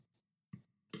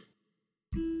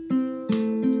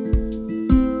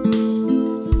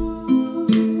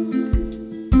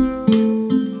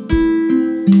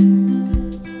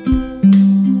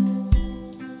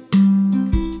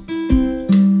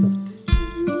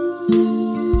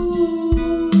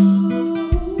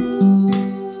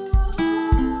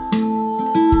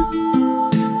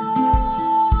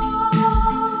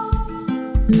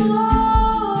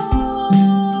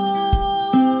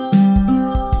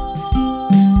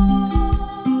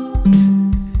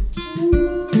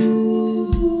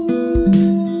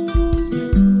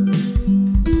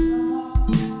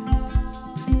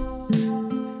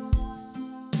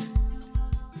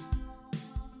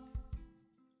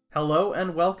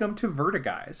and welcome to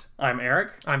Vertiguys. I'm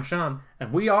Eric. I'm Sean.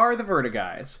 And we are the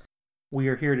Vertiguys. We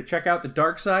are here to check out the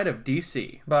dark side of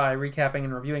DC. By recapping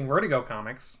and reviewing Vertigo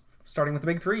comics, starting with the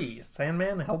big three,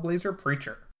 Sandman, Hellblazer,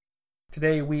 Preacher.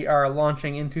 Today we are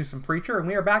launching into some Preacher, and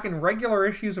we are back in regular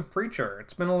issues of Preacher.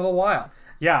 It's been a little while.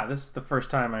 Yeah, this is the first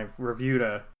time I've reviewed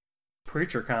a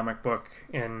Preacher comic book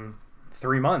in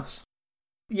 3 months.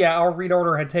 Yeah, our read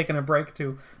order had taken a break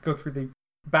to go through the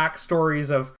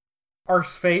backstories of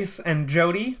Arseface and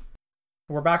Jody.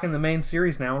 We're back in the main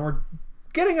series now, and we're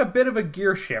getting a bit of a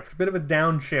gear shift, a bit of a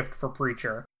downshift for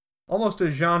Preacher. Almost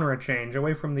a genre change,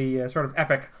 away from the sort of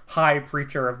epic high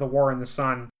Preacher of the War in the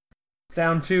Sun,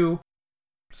 down to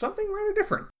something rather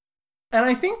different. And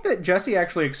I think that Jesse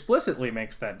actually explicitly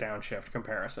makes that downshift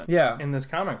comparison in this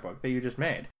comic book that you just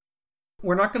made.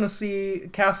 We're not going to see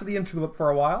Cassidy and Tulip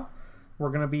for a while. We're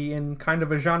going to be in kind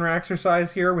of a genre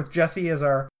exercise here with Jesse as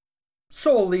our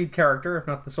sole lead character, if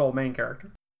not the sole main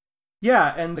character.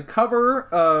 Yeah, and the cover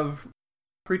of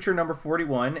Preacher number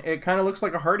 41, it kind of looks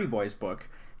like a Hardy Boys book.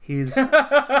 He's...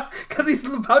 Because he's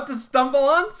about to stumble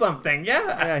on something,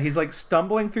 Yeah, he's like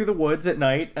stumbling through the woods at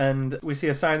night, and we see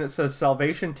a sign that says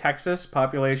Salvation, Texas,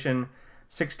 population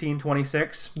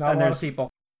 1626. Not a lot of people.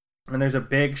 And there's a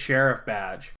big sheriff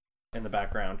badge in the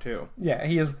background, too. Yeah,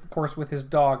 he is, of course, with his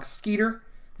dog Skeeter,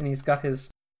 and he's got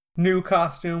his new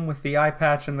costume with the eye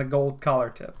patch and the gold collar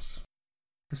tips.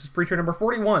 This is Preacher number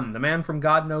 41, The Man from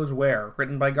God Knows Where,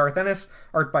 written by Garth Ennis,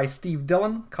 art by Steve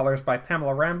Dillon, colors by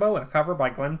Pamela Rambeau, and a cover by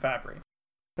Glenn Fabry.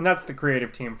 And that's the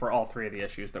creative team for all three of the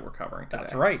issues that we're covering today.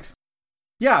 That's right.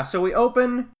 Yeah, so we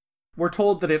open, we're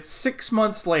told that it's 6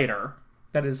 months later.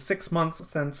 That is 6 months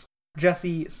since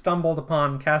Jesse stumbled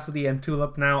upon Cassidy and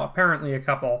Tulip, now apparently a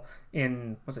couple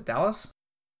in, was it Dallas?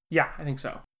 Yeah, I think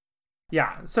so.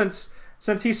 Yeah, since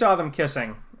he saw them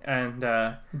kissing and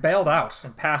bailed out.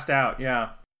 And passed out,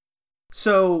 yeah.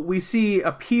 So we see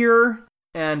a pier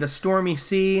and a stormy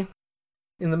sea.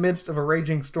 In the midst of a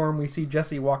raging storm, we see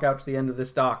Jesse walk out to the end of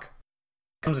this dock.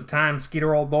 Comes a time,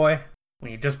 Skeeter, old boy,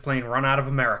 when you just plain run out of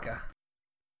America.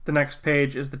 The next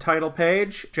page is the title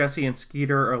page. Jesse and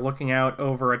Skeeter are looking out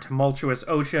over a tumultuous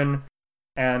ocean,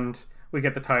 and we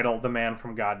get the title, The Man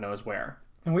from God Knows Where.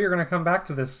 And we are going to come back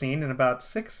to this scene in about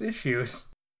 6 issues.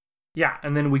 Yeah,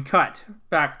 and then we cut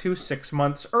back to 6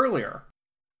 months earlier.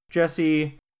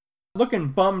 Jesse, looking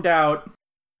bummed out,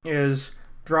 is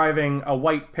driving a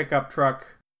white pickup truck,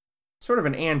 sort of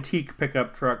an antique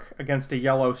pickup truck, against a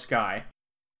yellow sky.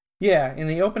 Yeah, in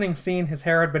the opening scene, his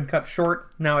hair had been cut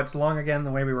short. Now it's long again,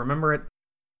 the way we remember it.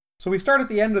 So we start at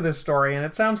the end of this story, and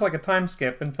it sounds like a time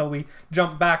skip until we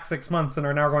jump back 6 months and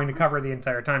are now going to cover the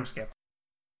entire time skip.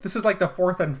 This is like the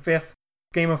 4th and 5th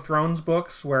Game of Thrones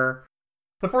books, where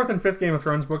the 4th and 5th Game of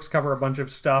Thrones books cover a bunch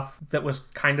of stuff that was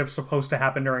kind of supposed to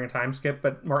happen during a time skip,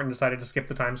 but Martin decided to skip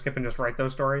the time skip and just write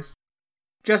those stories.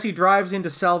 Jesse drives into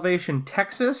Salvation,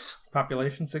 Texas.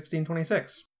 Population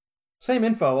 1626. Same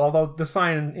info, although the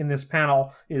sign in this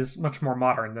panel is much more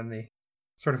modern than the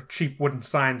sort of cheap wooden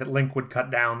sign that Link would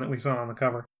cut down that we saw on the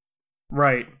cover.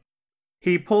 Right.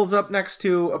 He pulls up next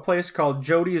to a place called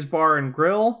Jody's Bar and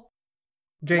Grill.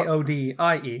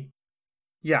 Jodie.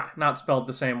 Yeah, not spelled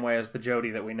the same way as the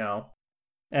Jody that we know.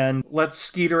 And lets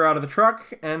Skeeter out of the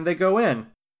truck, and they go in.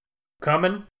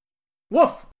 Coming.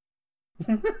 Woof!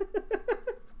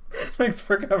 Thanks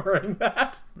for covering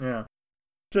that. Yeah.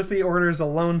 Jesse orders a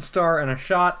Lone Star and a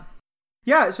shot.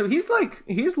 Yeah, so he's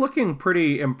looking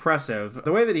pretty impressive.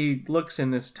 The way that he looks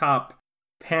in this top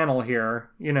panel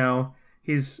here,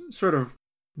 he's sort of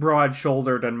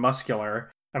broad-shouldered and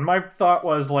muscular. And my thought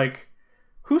was,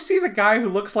 who sees a guy who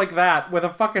looks like that with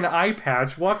a fucking eye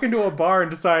patch walk into a bar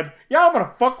and decide, yeah, I'm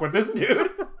gonna fuck with this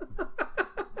dude?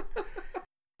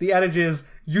 The adage is,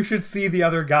 you should see the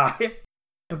other guy.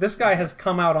 If this guy has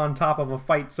come out on top of a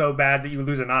fight so bad that you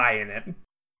lose an eye in it.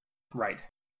 Right.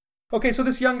 Okay, so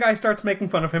this young guy starts making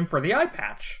fun of him for the eye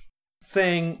patch,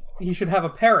 saying he should have a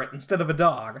parrot instead of a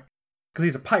dog, because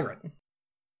he's a pirate.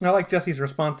 I like Jesse's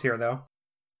response here, though.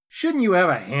 Shouldn't you have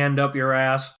a hand up your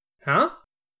ass? Huh?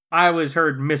 I always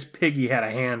heard Miss Piggy had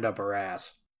a hand up her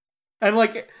ass. And,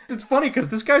 it's funny, because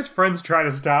this guy's friends try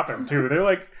to stop him, too. They're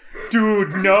like,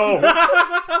 dude, no!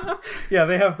 Yeah,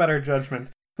 they have better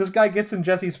judgment. This guy gets in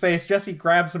Jesse's face, Jesse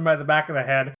grabs him by the back of the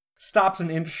head, stops an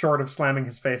inch short of slamming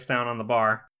his face down on the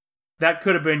bar. That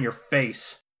could have been your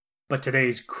face, but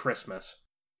today's Christmas.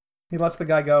 He lets the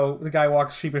guy go. The guy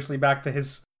walks sheepishly back to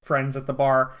his friends at the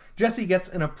bar. Jesse gets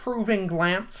an approving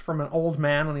glance from an old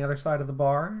man on the other side of the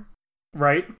bar.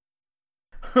 Right?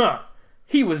 Huh.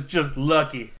 He was just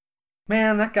lucky.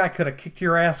 Man, that guy could have kicked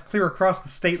your ass clear across the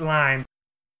state line.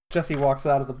 Jesse walks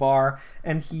out of the bar,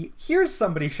 and he hears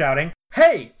somebody shouting,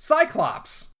 "Hey,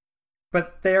 Cyclops!"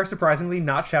 But they are surprisingly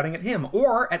not shouting at him,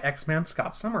 or at X-Man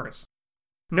Scott Summers.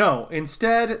 No,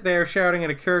 instead they're shouting at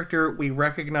a character we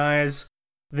recognize.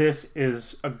 This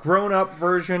is a grown-up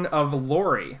version of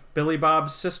Lori, Billy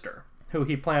Bob's sister, who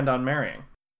he planned on marrying.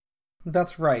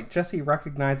 That's right, Jesse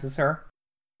recognizes her.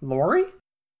 Lori?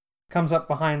 Comes up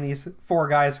behind these four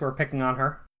guys who are picking on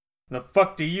her. The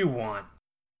fuck do you want?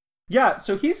 Yeah,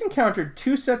 so he's encountered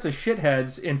 2 sets of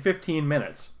shitheads in 15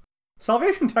 minutes.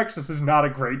 Salvation, Texas is not a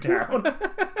great town.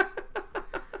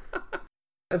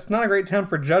 It's not a great town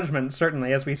for judgment,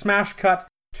 certainly, as we smash cut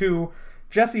to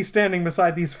Jesse standing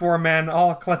beside these 4 men,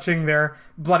 all clutching their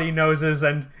bloody noses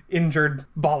and injured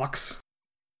bollocks.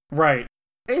 Right.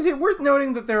 Is it worth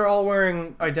noting that they're all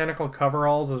wearing identical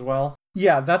coveralls as well?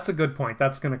 Yeah, that's a good point.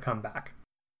 That's going to come back.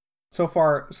 So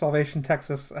far, Salvation,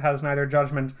 Texas has neither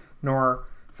judgment, nor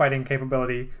fighting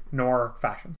capability, nor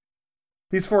fashion.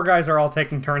 These 4 guys are all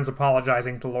taking turns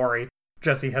apologizing to Lori.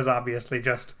 Jesse has obviously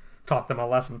just taught them a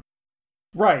lesson.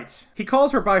 Right. He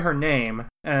calls her by her name,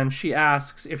 and she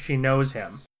asks if she knows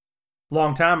him.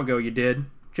 Long time ago you did.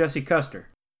 Jesse Custer.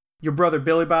 Your brother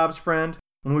Billy Bob's friend,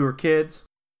 when we were kids.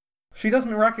 She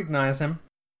doesn't recognize him.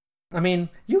 I mean,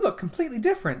 you look completely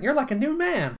different. You're like a new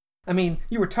man. I mean,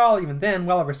 you were tall even then,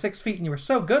 well over 6 feet, and you were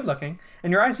so good looking.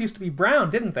 And your eyes used to be brown,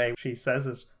 didn't they? She says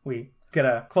as we get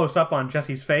a close-up on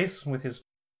Jesse's face with his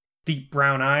deep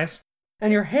brown eyes.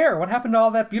 And your hair, what happened to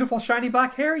all that beautiful shiny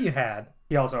black hair you had?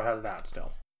 He also has that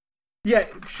still. Yeah,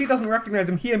 she doesn't recognize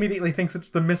him. He immediately thinks it's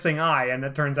the missing eye, and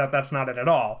it turns out that's not it at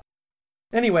all.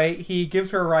 Anyway, he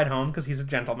gives her a ride home because he's a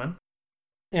gentleman.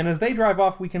 And as they drive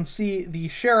off, we can see the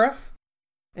sheriff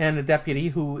and a deputy,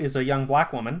 who is a young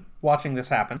black woman, watching this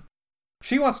happen.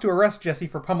 She wants to arrest Jesse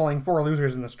for pummeling 4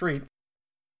 losers in the street.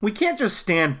 We can't just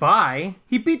stand by.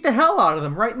 He beat the hell out of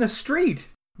them right in the street.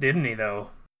 Didn't he, though?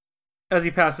 As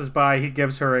he passes by, he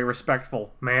gives her a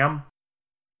respectful "ma'am,"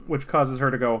 which causes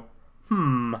her to go,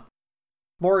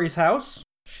 Lori's house.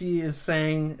 She is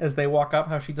saying, as they walk up,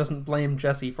 how she doesn't blame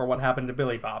Jesse for what happened to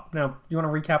Billy Bob. Now, you want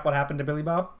to recap what happened to Billy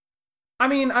Bob? I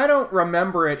mean, I don't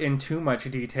remember it in too much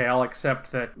detail,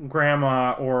 except that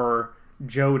Grandma or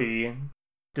Jody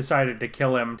decided to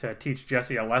kill him to teach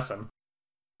Jesse a lesson.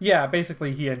 Yeah,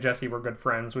 basically he and Jesse were good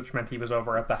friends, which meant he was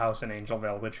over at the house in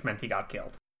Angelville, which meant he got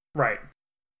killed. Right.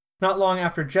 Not long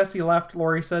after Jesse left,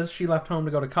 Lori says she left home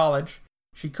to go to college.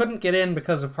 She couldn't get in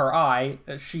because of her eye.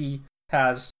 She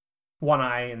has one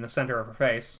eye in the center of her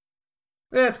face.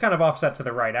 It's kind of offset to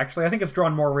the right, actually. I think it's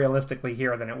drawn more realistically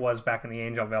here than it was back in the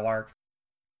Angelville arc.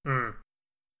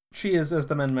 She is, as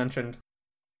the men mentioned,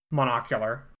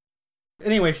 monocular.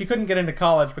 Anyway, she couldn't get into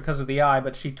college because of the eye,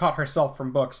 but she taught herself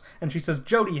from books, and she says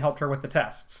Jody helped her with the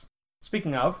tests.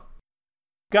 Speaking of...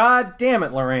 God damn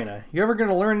it, Lorena. You ever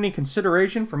gonna learn any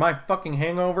consideration for my fucking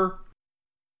hangover?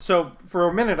 So, for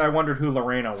a minute I wondered who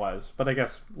Lorena was, but I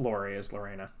guess Lori is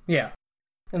Lorena. Yeah.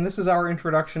 And this is our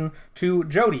introduction to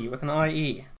Jody with an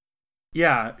IE.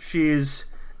 Yeah, she's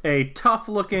a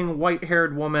tough-looking,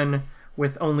 white-haired woman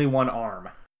with only one arm.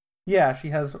 Yeah,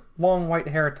 she has long white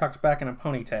hair tucked back in a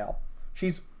ponytail.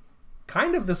 She's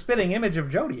kind of the spitting image of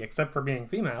Jody, except for being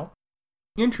female.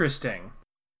 Interesting.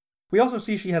 We also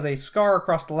see she has a scar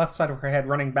across the left side of her head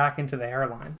running back into the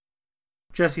hairline.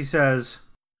 Jesse says,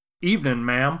 "Evening,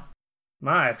 ma'am."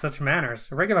 My, such manners.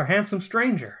 A regular handsome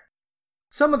stranger.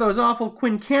 Some of those awful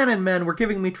Quincannon men were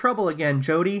giving me trouble again,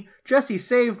 Jody. Jesse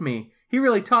saved me. He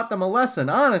really taught them a lesson,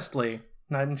 honestly.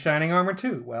 Knight in shining armor,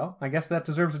 too. Well, I guess that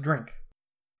deserves a drink.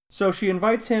 So she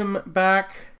invites him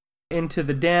back into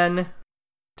the den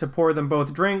to pour them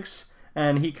both drinks,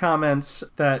 and he comments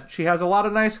that she has a lot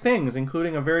of nice things,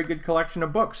 including a very good collection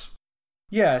of books.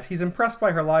 Yeah, he's impressed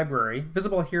by her library.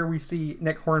 Visible here we see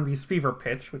Nick Hornby's Fever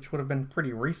Pitch, which would have been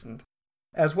pretty recent,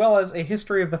 as well as A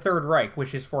History of the Third Reich,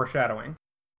 which is foreshadowing.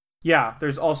 Yeah,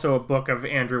 there's also a book of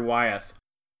Andrew Wyeth.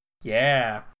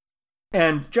 Yeah.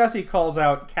 And Jesse calls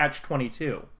out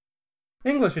Catch-22.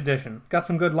 English edition. Got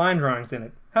some good line drawings in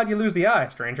it. How'd you lose the eye,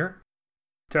 stranger?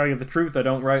 Tell you the truth, I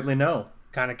don't rightly know.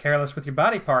 Kinda careless with your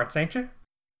body parts, ain't you?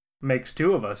 Makes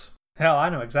 2 of us. Hell, I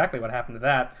know exactly what happened to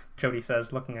that, Jody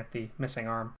says, looking at the missing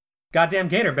arm. Goddamn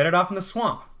gator bit it off in the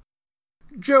swamp.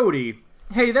 Jody,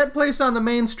 hey, that place on the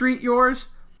main street yours?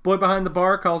 Boy behind the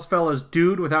bar calls fellas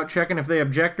dude without checking if they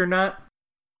object or not?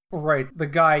 Right, the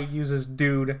guy uses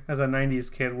dude, as a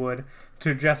 90s kid would,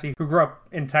 to Jesse, who grew up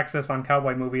in Texas on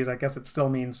cowboy movies. I guess it still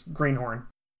means greenhorn.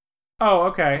 Oh,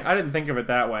 okay. I didn't think of it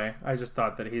that way. I just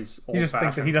thought that he's old-fashioned. You just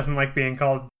think that he doesn't like being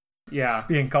called... Yeah.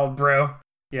 Being called bro.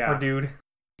 Yeah. Or dude.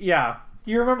 Yeah.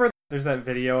 Do you remember There's that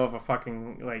video of a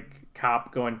fucking, like,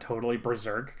 cop going totally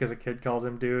berserk because a kid calls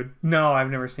him dude. No, I've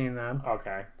never seen that.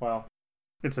 Okay, well,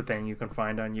 it's a thing you can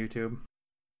find on YouTube.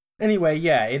 Anyway,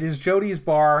 yeah, it is Jodi's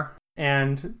bar,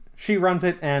 and she runs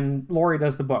it, and Laurie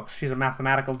does the books. She's a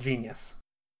mathematical genius.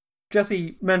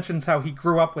 Jesse mentions how he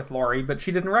grew up with Laurie, but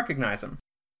she didn't recognize him.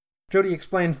 Jodi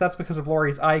explains that's because of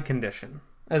Laurie's eye condition.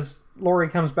 As Laurie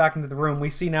comes back into the room, we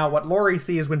see now what Laurie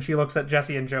sees when she looks at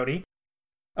Jesse and Jodi.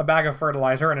 A bag of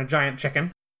fertilizer and a giant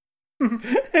chicken.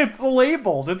 It's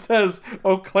labeled. It says,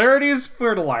 O'Clarity's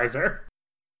fertilizer.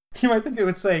 You might think it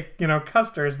would say,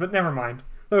 Custer's, but never mind.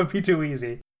 That would be too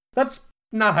easy. That's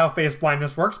not how face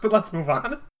blindness works, but let's move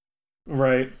on.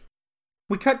 Right.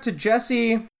 We cut to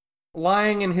Jesse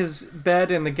lying in his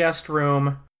bed in the guest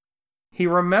room. He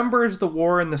remembers the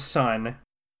war in the sun,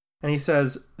 and he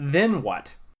says, then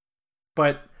what?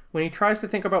 But when he tries to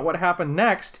think about what happened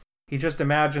next, he just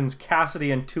imagines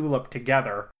Cassidy and Tulip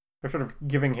together. They're sort of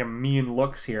giving him mean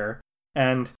looks here.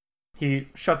 And he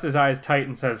shuts his eyes tight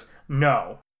and says,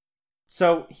 no.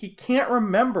 So he can't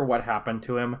remember what happened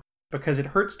to him because it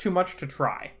hurts too much to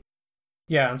try.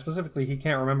 Yeah, and specifically, he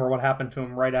can't remember what happened to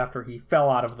him right after he fell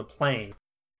out of the plane.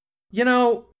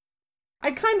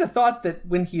 I kind of thought that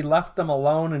when he left them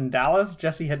alone in Dallas,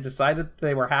 Jesse had decided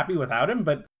they were happy without him,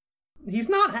 but he's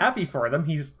not happy for them.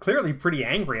 He's clearly pretty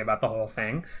angry about the whole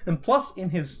thing. And plus, in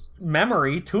his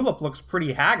memory, Tulip looks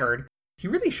pretty haggard. He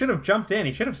really should have jumped in.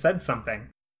 He should have said something.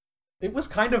 It was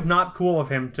kind of not cool of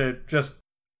him to just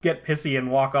get pissy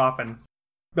and walk off and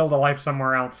build a life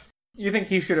somewhere else. You think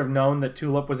he should have known that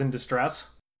Tulip was in distress?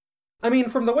 I mean,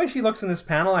 from the way she looks in this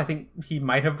panel, I think he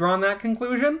might have drawn that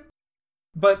conclusion.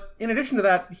 But in addition to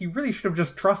that, he really should have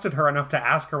just trusted her enough to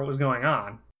ask her what was going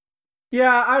on.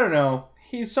 Yeah, I don't know.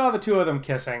 He saw the two of them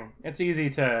kissing. It's easy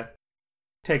to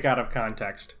take out of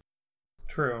context.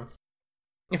 True.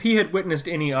 If he had witnessed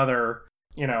any other,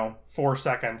 4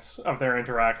 seconds of their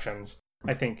interactions,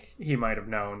 I think he might have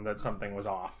known that something was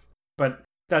off. But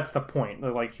that's the point.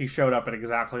 Like, he showed up at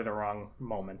exactly the wrong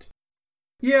moment.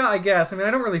 Yeah, I guess. I mean, I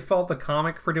don't really fault the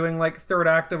comic for doing, third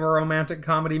act of a romantic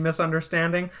comedy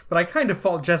misunderstanding, but I kind of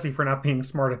fault Jesse for not being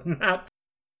smarter than that.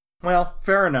 Well,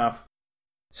 fair enough.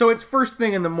 So it's first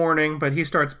thing in the morning, but he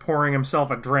starts pouring himself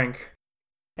a drink.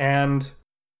 And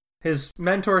his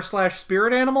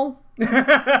mentor/spirit animal,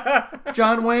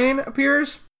 John Wayne,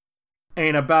 appears.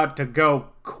 Ain't about to go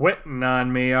quitting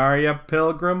on me, are ya,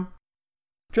 Pilgrim?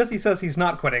 Jesse says he's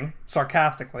not quitting,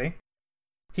 sarcastically.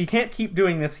 He can't keep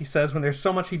doing this, he says, when there's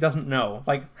so much he doesn't know,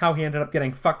 like how he ended up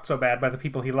getting fucked so bad by the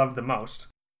people he loved the most.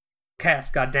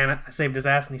 Cass, goddammit, I saved his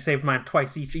ass and he saved mine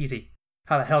twice each easy.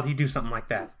 How the hell did he do something like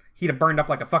that? He'd have burned up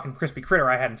like a fucking crispy critter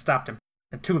I hadn't stopped him.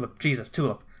 And Tulip, Jesus,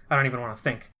 Tulip, I don't even want to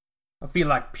think. I feel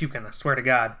like puking, I swear to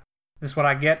God. This what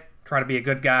I get? Try to be a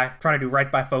good guy, try to do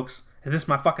right by folks. Is this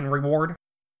my fucking reward?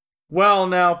 Well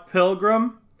now,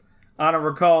 Pilgrim, I don't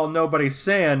recall nobody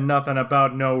saying nothing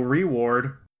about no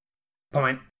reward.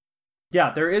 Point.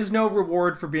 Yeah, there is no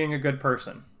reward for being a good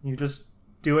person. You just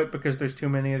do it because there's too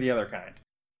many of the other kind.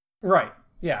 Right.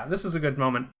 Yeah, this is a good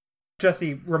moment.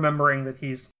 Jesse remembering that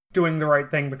he's doing the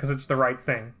right thing because it's the right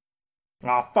thing.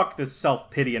 Aw, fuck this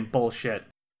self-pity and bullshit.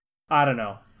 I don't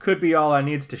know. Could be all I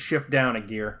needs to shift down a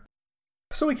gear.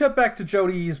 So we cut back to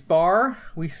Jodi's bar.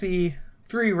 We see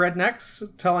 3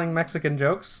 rednecks telling Mexican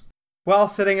jokes while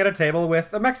sitting at a table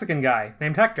with a Mexican guy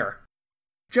named Hector.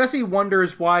 Jesse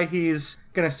wonders why he's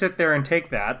gonna sit there and take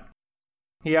that.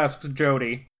 He asks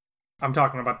Jodi. I'm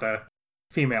talking about the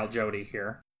female Jodi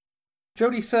here.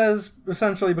 Jodi says,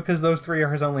 essentially because those 3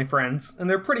 are his only friends, and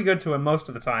they're pretty good to him most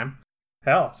of the time.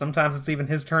 Hell, sometimes it's even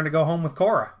his turn to go home with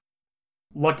Cora.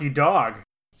 Lucky dog,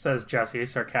 says Jesse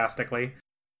sarcastically.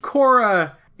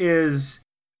 Cora is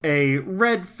a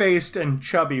red-faced and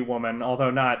chubby woman,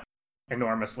 although not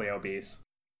enormously obese.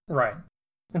 Right.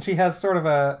 And she has sort of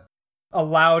a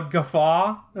loud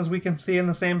guffaw, as we can see in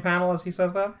the same panel as he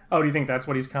says that. Oh, do you think that's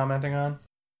what he's commenting on?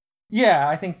 Yeah,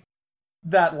 I think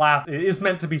that laugh is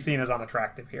meant to be seen as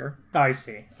unattractive here. I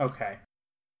see. Okay.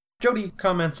 Jodi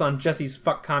comments on Jesse's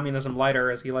fuck communism lighter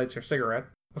as he lights her cigarette,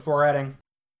 before adding,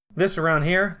 "This around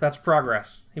here, that's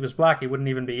progress. He was black, he wouldn't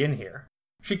even be in here."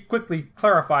 She quickly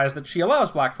clarifies that she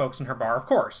allows black folks in her bar, of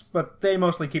course, but they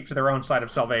mostly keep to their own side of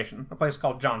salvation, a place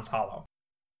called John's Hollow.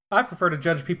 I prefer to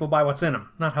judge people by what's in them,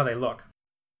 not how they look.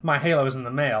 My halo's in the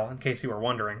male, in case you were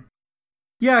wondering.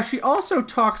 Yeah, she also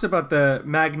talks about the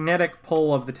magnetic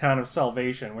pull of the town of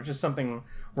Salvation, which is something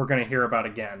we're going to hear about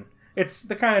again. It's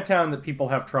the kind of town that people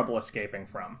have trouble escaping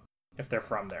from, if they're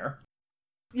from there.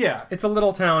 Yeah, it's a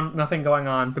little town, nothing going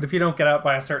on, but if you don't get out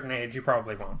by a certain age, you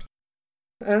probably won't.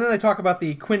 And then they talk about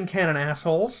the Quincannon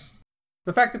assholes.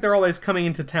 The fact that they're always coming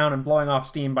into town and blowing off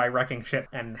steam by wrecking shit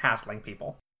and hassling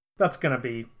people. That's gonna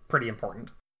be pretty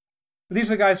important. These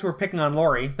are the guys who are picking on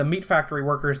Lori, the meat factory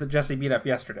workers that Jesse beat up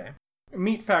yesterday.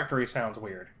 Meat factory sounds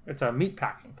weird. It's a meat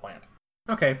packing plant.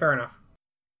 Okay, fair enough.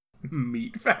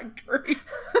 Meat factory?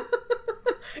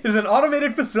 Is an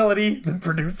automated facility that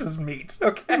produces meat,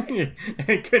 okay?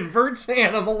 It converts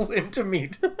animals into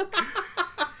meat.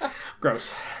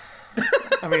 Gross.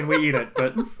 I mean, we eat it,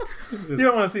 but... You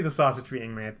don't want to see the sausage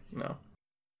being made. No.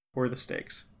 Or the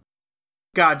steaks.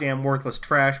 Goddamn worthless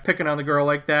trash, picking on the girl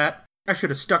like that. I should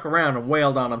have stuck around and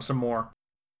wailed on him some more.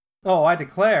 Oh, I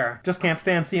declare. Just can't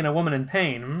stand seeing a woman in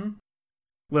pain, hmm?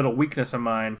 Little weakness of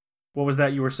mine. What was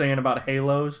that you were saying about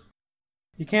halos?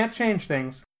 You can't change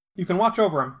things. You can watch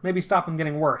over them, maybe stop them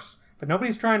getting worse. But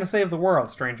nobody's trying to save the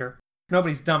world, stranger.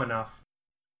 Nobody's dumb enough.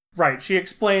 Right, she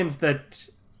explains that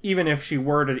even if she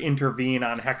were to intervene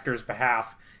on Hector's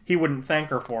behalf, he wouldn't thank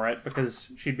her for it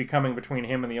because she'd be coming between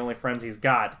him and the only friends he's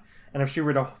got. And if she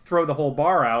were to throw the whole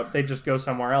bar out, they'd just go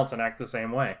somewhere else and act the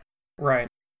same way. Right.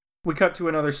 We cut to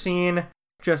another scene.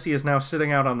 Jesse is now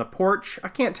sitting out on the porch. I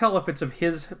can't tell if it's of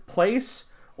his place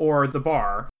or the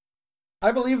bar.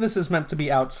 I believe this is meant to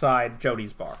be outside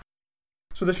Jody's bar.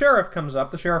 So the sheriff comes up,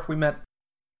 the sheriff we met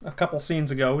a couple scenes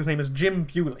ago. His name is Jim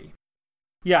Bewley.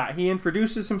 Yeah, he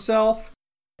introduces himself,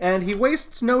 and he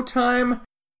wastes no time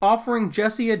offering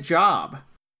Jesse a job.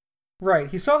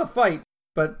 Right, he saw the fight,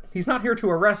 but he's not here to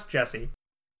arrest Jesse.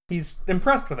 He's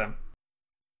impressed with him.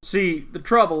 See, the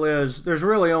trouble is, there's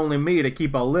really only me to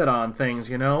keep a lid on things,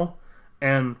 you know?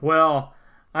 And, well,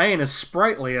 I ain't as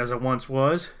sprightly as I once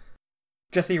was.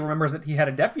 Jesse remembers that he had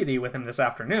a deputy with him this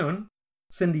afternoon,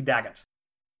 Cindy Daggett.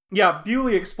 Yeah,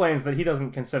 Bewley explains that he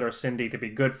doesn't consider Cindy to be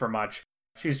good for much.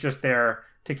 She's just there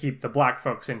to keep the black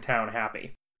folks in town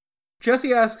happy.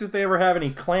 Jesse asks if they ever have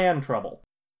any clan trouble.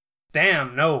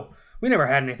 Damn, no. We never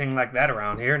had anything like that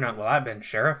around here, not while I've been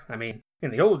sheriff. I mean,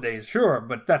 in the old days, sure,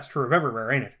 but that's true of everywhere,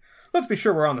 ain't it? Let's be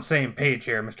sure we're on the same page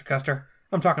here, Mr. Custer.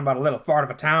 I'm talking about a little fart of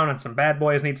a town and some bad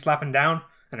boys need slapping down,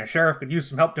 and a sheriff could use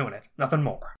some help doing it. Nothing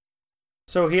more.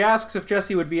 So he asks if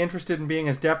Jesse would be interested in being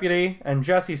his deputy, and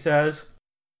Jesse says,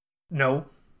 No,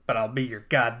 but I'll be your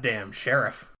goddamn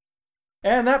sheriff.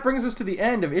 And that brings us to the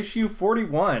end of issue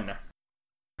 41.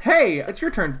 Hey, it's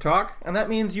your turn to talk, and that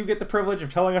means you get the privilege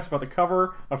of telling us about the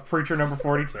cover of Preacher number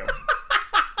 42.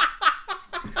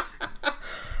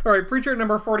 All right, Preacher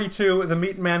number 42, The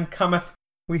Meat Man Cometh.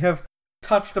 We have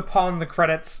touched upon the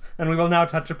credits, and we will now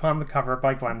touch upon the cover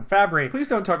by Glenn Fabry. Please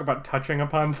don't talk about touching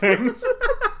upon things.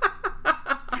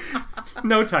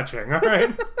 No touching, all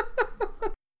right?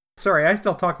 Sorry, I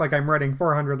still talk like I'm writing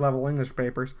 400-level English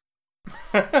papers.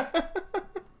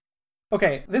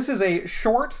 Okay, this is a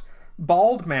short,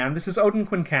 bald man. This is Odin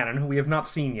Quincannon, who we have not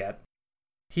seen yet.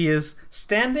 He is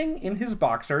standing in his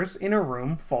boxers in a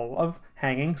room full of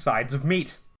hanging sides of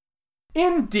meat.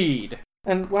 Indeed.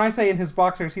 And when I say in his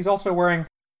boxers, he's also wearing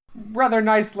rather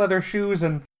nice leather shoes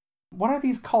and... what are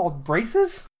these called?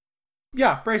 Braces?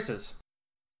 Yeah, braces.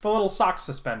 The little sock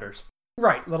suspenders.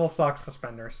 Right, little sock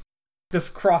suspenders. This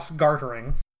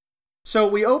cross-gartering. So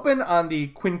we open on the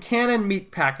Quincannon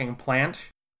meatpacking plant.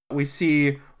 We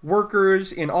see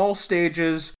workers in all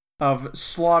stages of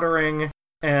slaughtering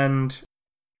and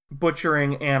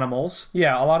butchering animals.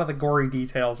 Yeah, a lot of the gory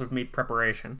details of meat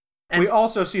preparation. And we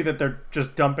also see that they're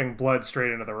just dumping blood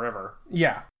straight into the river.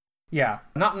 Yeah.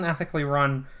 Not an ethically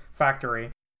run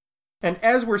factory. And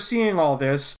as we're seeing all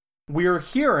this, we're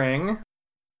hearing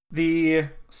the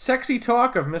sexy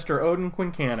talk of Mr. Odin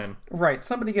Quincannon. Right,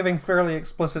 somebody giving fairly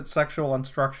explicit sexual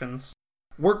instructions.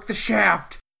 Work the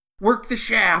shaft! Work the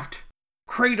shaft!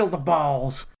 Cradle the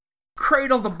balls!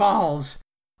 Cradle the balls!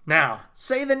 Now,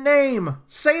 say the name!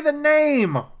 Say the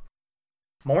name!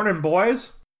 Morning,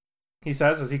 boys, he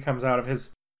says as he comes out of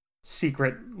his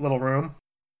secret little room.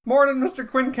 Morning, Mr.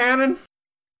 Quincannon!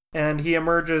 And he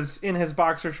emerges in his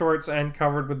boxer shorts and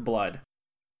covered with blood.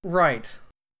 Right.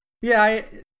 Yeah, I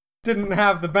didn't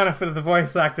have the benefit of the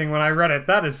voice acting when I read it.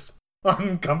 That is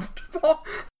uncomfortable.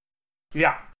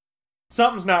 Yeah.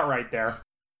 Something's not right there.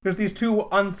 There's these two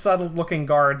unsettled-looking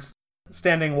guards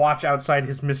standing watch outside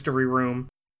his mystery room.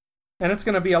 And it's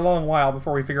going to be a long while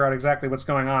before we figure out exactly what's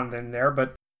going on in there,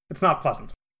 but it's not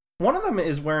pleasant. One of them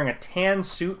is wearing a tan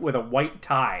suit with a white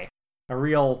tie. A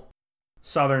real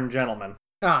southern gentleman.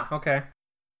 Ah, okay.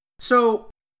 So,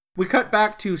 we cut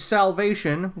back to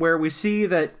Salvation, where we see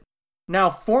that now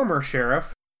former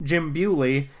sheriff, Jim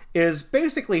Bewley, is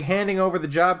basically handing over the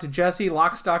job to Jesse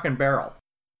lock, stock, and barrel.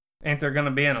 Ain't there going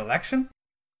to be an election?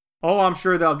 Oh, I'm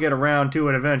sure they'll get around to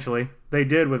it eventually. They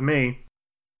did with me.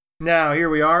 Now, here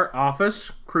we are.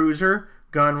 Office, cruiser,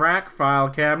 gun rack, file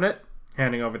cabinet.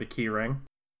 handing over the key ring.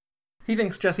 He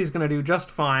thinks Jesse's going to do just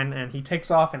fine, and he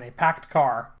takes off in a packed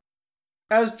car.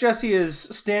 As Jesse is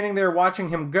standing there watching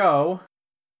him go,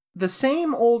 the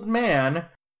same old man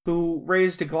who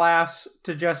raised a glass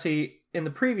to Jesse in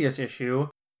the previous issue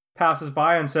passes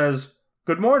by and says,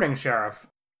 "Good morning, Sheriff."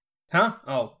 Huh?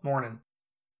 Oh, morning.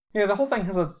 Yeah, the whole thing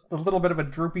has a little bit of a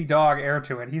droopy dog air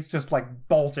to it. He's just,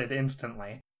 bolted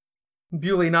instantly.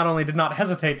 Bewley not only did not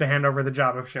hesitate to hand over the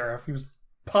job of sheriff, he was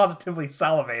positively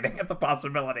salivating at the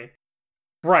possibility.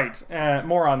 Right,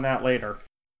 more on that later.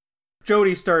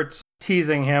 Jody starts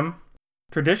teasing him.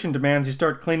 Tradition demands you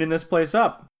start cleaning this place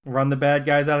up, run the bad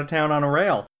guys out of town on a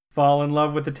rail, fall in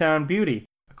love with the town beauty,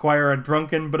 acquire a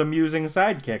drunken but amusing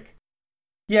sidekick.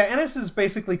 Yeah, Ennis is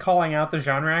basically calling out the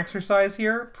genre exercise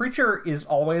here. Preacher is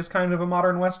always kind of a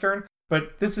modern Western,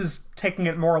 but this is taking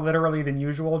it more literally than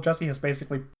usual. Jesse has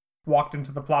basically walked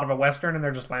into the plot of a Western, and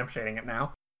they're just lampshading it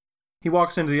now. He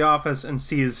walks into the office and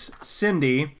sees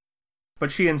Cindy,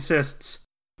 but she insists,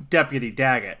 "Deputy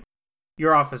Daggett,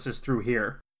 your office is through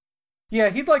here." Yeah,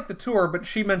 he'd like the tour, but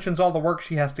she mentions all the work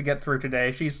she has to get through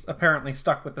today. She's apparently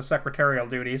stuck with the secretarial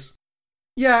duties.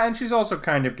 Yeah, and she's also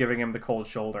kind of giving him the cold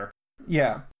shoulder.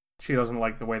 Yeah. She doesn't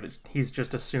like the way that he's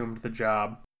just assumed the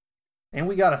job. And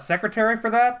we got a secretary for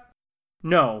that?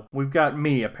 No, we've got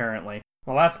me, apparently.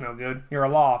 Well, that's no good. You're a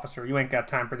law officer. You ain't got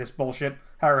time for this bullshit.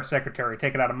 Hire a secretary.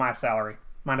 Take it out of my salary.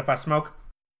 Mind if I smoke?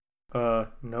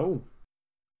 No.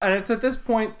 And it's at this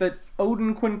point that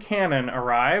Odin Quincannon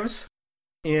arrives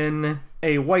in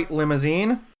a white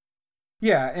limousine.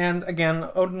 Yeah, and again,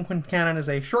 Odin Quincannon is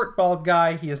a short, bald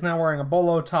guy. He is now wearing a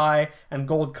bolo tie and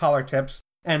gold collar tips,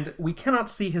 and we cannot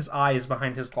see his eyes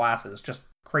behind his glasses, just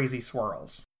crazy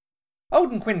swirls.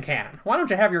 Odin Quincannon, why don't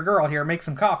you have your girl here make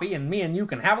some coffee, and me and you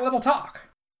can have a little talk?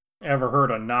 Ever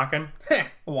heard of knocking? Heh,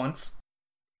 once.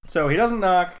 So he doesn't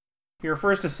knock. He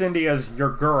refers to Cindy as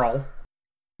your girl.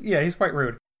 Yeah, he's quite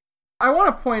rude. I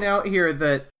want to point out here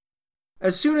that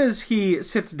as soon as he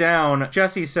sits down,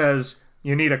 Jesse says,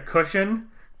 "You need a cushion?"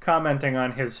 commenting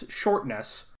on his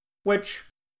shortness. Which,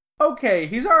 okay,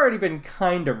 he's already been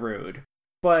kind of rude.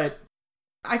 But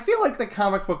I feel like the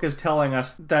comic book is telling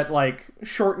us that,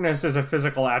 shortness is a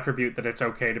physical attribute that it's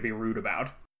okay to be rude about.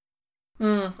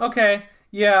 Okay.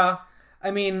 Yeah.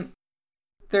 I mean,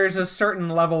 there's a certain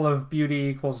level of beauty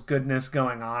equals goodness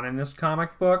going on in this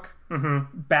comic book.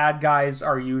 Mm-hmm. Bad guys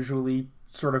are usually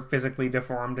sort of physically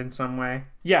deformed in some way.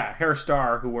 Yeah, Herr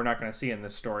Starr, who we're not going to see in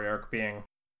this story arc, being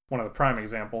one of the prime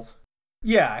examples.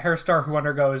 Yeah, Herr Starr, who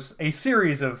undergoes a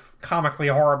series of comically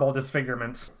horrible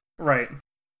disfigurements. Right.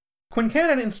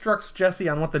 Quincannon instructs Jesse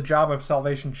on what the job of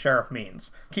Salvation Sheriff means.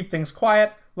 Keep things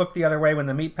quiet, look the other way when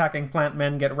the meatpacking plant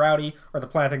men get rowdy, or the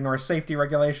plant ignores safety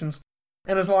regulations,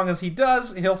 and as long as he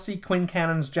does, he'll see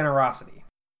Quincannon's generosity.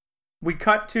 We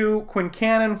cut to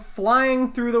Quincannon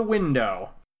flying through the window.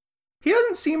 He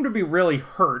doesn't seem to be really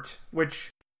hurt, which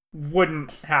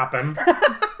wouldn't happen.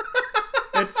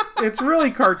 It's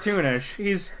really cartoonish.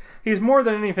 He's more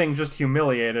than anything just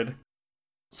humiliated.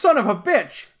 "Son of a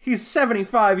bitch! He's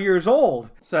 75 years old,"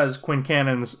 says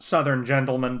Quincannon's southern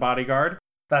gentleman bodyguard.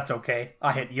 "That's okay.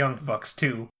 I hit young fucks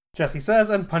too," Jesse says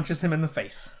and punches him in the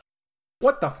face.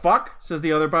 "What the fuck?" says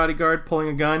the other bodyguard, pulling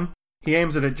a gun. He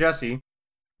aims it at Jesse.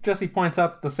 Jesse points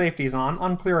out that the safety's on,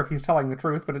 unclear if he's telling the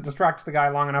truth, but it distracts the guy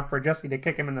long enough for Jesse to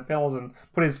kick him in the pills and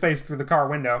put his face through the car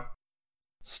window.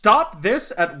 "Stop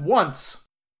this at once!"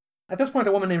 At this point,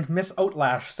 a woman named Miss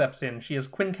Oatlash steps in. She is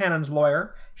Quincannon's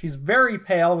lawyer. She's very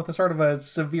pale, with a sort of a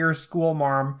severe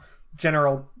schoolmarm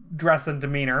general dress and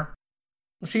demeanor.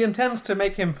 She intends to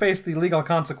make him face the legal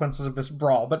consequences of this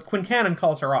brawl, but Quincannon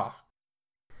calls her off.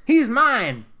 "He's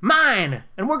mine! Mine!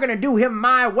 And we're gonna do him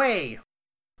my way!"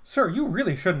 "Sir, you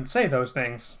really shouldn't say those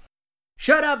things."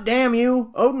 "Shut up, damn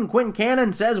you! Odin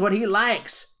Quincannon says what he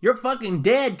likes! You're fucking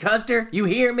dead, Custer! You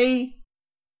hear me?"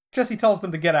 Jesse tells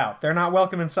them to get out. They're not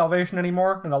welcome in Salvation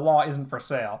anymore, and the law isn't for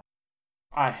sale.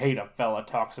 I hate a fella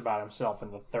talks about himself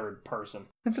in the third person.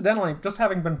 Incidentally, just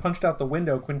having been punched out the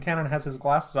window, Quincannon has his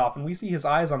glasses off, and we see his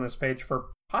eyes on this page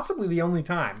for possibly the only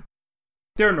time.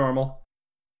 They're normal.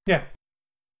 Yeah.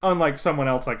 Unlike someone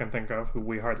else I can think of, who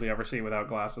we hardly ever see without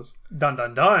glasses. Dun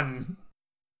dun dun!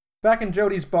 Back in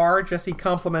Jody's bar, Jesse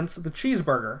compliments the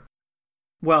cheeseburger.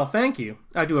 "Well, thank you.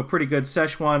 I do a pretty good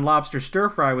Szechuan lobster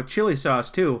stir-fry with chili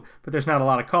sauce, too, but there's not a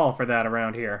lot of call for that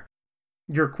around here."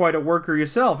 "You're quite a worker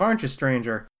yourself, aren't you,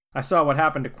 stranger? I saw what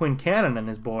happened to Quincannon and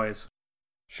his boys."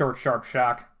 Short, sharp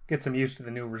shock. Gets him used to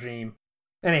the new regime.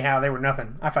 Anyhow, they were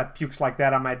nothing. I've had pukes like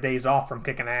that on my days off from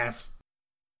kicking ass.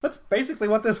 That's basically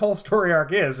what this whole story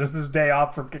arc is this day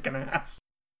off from kicking ass.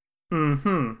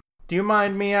 Mm-hmm. Do you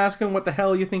mind me asking what the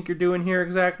hell you think you're doing here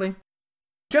exactly?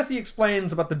 Jesse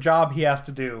explains about the job he has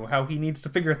to do, how he needs to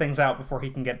figure things out before he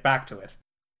can get back to it.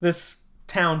 This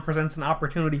town presents an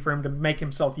opportunity for him to make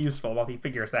himself useful while he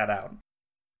figures that out.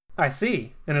 I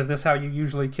see. And is this how you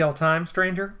usually kill time,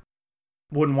 stranger?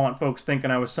 Wouldn't want folks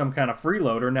thinking I was some kind of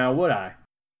freeloader, now would I?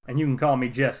 And you can call me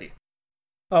Jesse.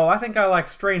 Oh, I think I like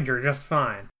stranger just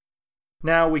fine.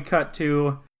 Now we cut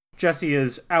to Jesse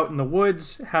is out in the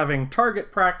woods having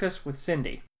target practice with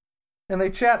Cindy. And they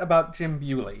chat about Jim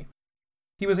Bewley.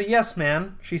 He was a yes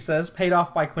man, she says, paid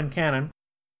off by Quincannon.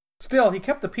 Still, he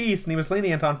kept the peace and he was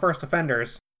lenient on first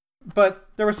offenders. But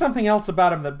there was something else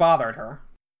about him that bothered her.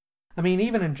 I mean,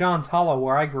 even in John's Hollow,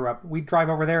 where I grew up, we'd drive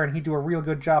over there and he'd do a real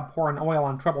good job pouring oil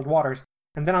on troubled waters,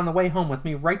 and then on the way home with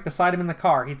me right beside him in the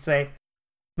car, he'd say,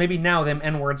 "Maybe now them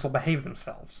N-words will behave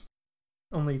themselves."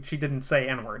 Only she didn't say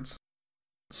N-words.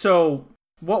 So,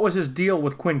 what was his deal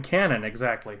with Quincannon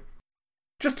exactly?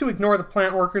 Just to ignore the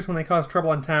plant workers when they cause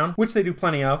trouble in town, which they do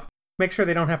plenty of. Make sure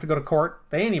they don't have to go to court.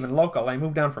 They ain't even local. They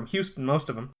moved down from Houston, most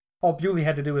of them. All Bewley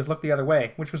had to do was look the other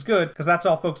way, which was good, because that's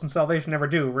all folks in Salvation ever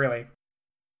do, really.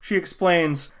 She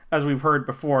explains, as we've heard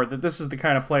before, that this is the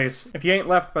kind of place, if you ain't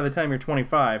left by the time you're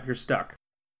 25, you're stuck.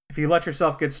 If you let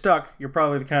yourself get stuck, you're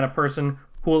probably the kind of person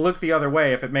who will look the other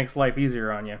way if it makes life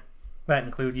easier on you. That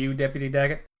include you, Deputy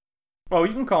Daggett? Oh,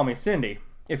 you can call me Cindy,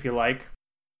 if you like.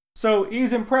 So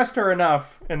he's impressed her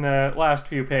enough in the last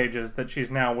few pages that she's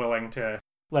now willing to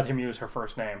let him use her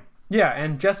first name. Yeah,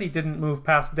 and Jesse didn't move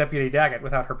past Deputy Daggett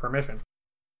without her permission.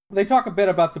 They talk a bit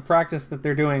about the practice that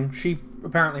they're doing. She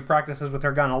apparently practices with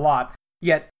her gun a lot,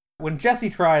 yet when Jesse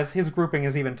tries, his grouping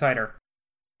is even tighter.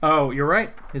 Oh, you're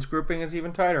right. His grouping is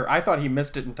even tighter. I thought he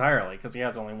missed it entirely because he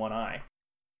has only one eye.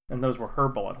 And those were her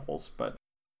bullet holes, but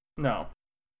no.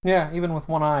 Yeah, even with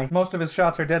one eye. Most of his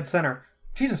shots are dead center.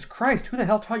 Jesus Christ, who the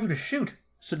hell taught you to shoot?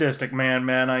 Sadistic man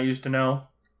I used to know.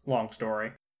 Long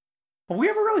story. Have we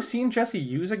ever really seen Jesse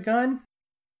use a gun?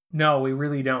 No, we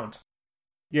really don't.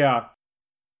 Yeah.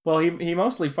 Well, he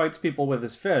mostly fights people with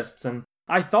his fists, and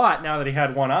I thought now that he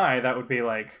had one eye, that would be,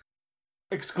 like,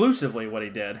 exclusively what he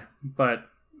did. But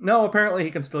no, apparently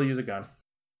he can still use a gun.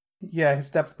 Yeah,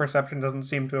 his depth perception doesn't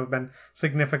seem to have been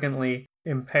significantly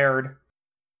impaired.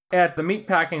 At the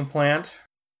meatpacking plant,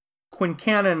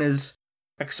 Quincannon is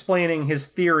explaining his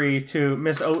theory to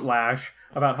Miss Oatlash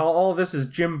about how all this is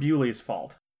Jim Bewley's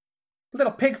fault.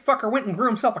 Little pig fucker went and grew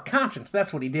himself a conscience,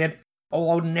 that's what he did.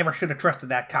 Old Odin never should have trusted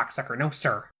that cocksucker, no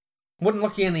sir. Wouldn't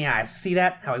look you in the eyes. See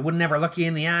that? How he wouldn't ever look you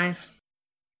in the eyes?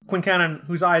 Quincannon,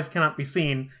 whose eyes cannot be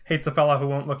seen, hates a fellow who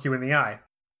won't look you in the eye.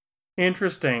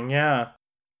 Interesting, yeah.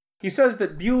 He says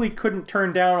that Bewley couldn't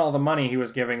turn down all the money he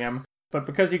was giving him, but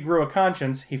because he grew a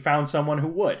conscience, he found someone who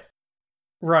would.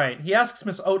 Right. He asks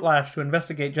Miss Oatlash to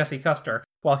investigate Jesse Custer,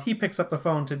 while he picks up the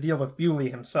phone to deal with Bewley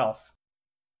himself.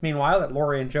 Meanwhile, at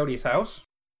Laurie and Jody's house,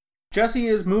 Jesse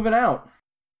is moving out.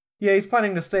 Yeah, he's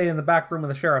planning to stay in the back room of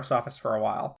the sheriff's office for a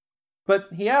while. But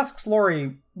he asks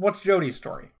Laurie, what's Jody's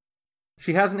story?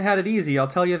 She hasn't had it easy, I'll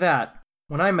tell you that.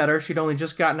 When I met her, she'd only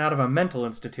just gotten out of a mental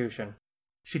institution.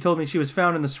 She told me she was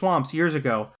found in the swamps years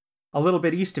ago, a little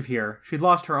bit east of here. She'd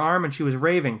lost her arm and she was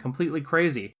raving, completely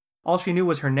crazy. All she knew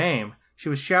was her name. She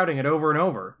was shouting it over and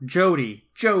over. Jody,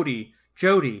 Jody,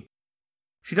 Jody.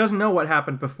 She doesn't know what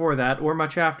happened before that, or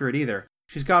much after it either.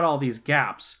 She's got all these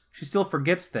gaps. She still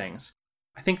forgets things.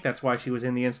 I think that's why she was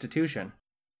in the institution.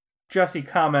 Jesse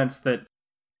comments that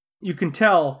you can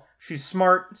tell she's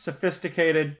smart,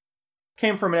 sophisticated,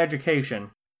 came from an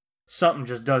education. Something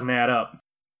just doesn't add up.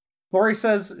 Laurie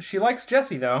says she likes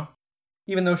Jesse, though.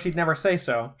 Even though she'd never say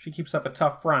so, she keeps up a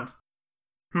tough front.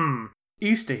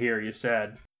 East of here, you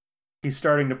said. He's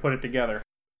starting to put it together.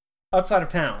 Outside of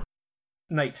town.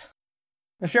 Night.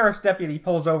 The sheriff's deputy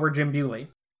pulls over Jim Bewley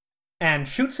and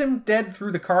shoots him dead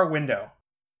through the car window.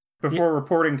 Before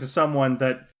reporting to someone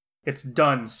that it's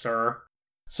done, sir.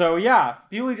 So yeah,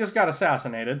 Bewley just got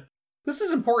assassinated. This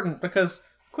is important because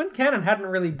Quincannon hadn't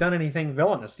really done anything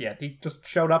villainous yet. He just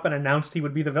showed up and announced he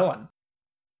would be the villain.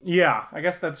 Yeah, I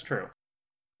guess that's true.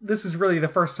 This is really the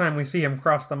first time we see him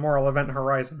cross the moral event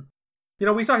horizon. You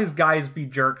know, we saw his guys be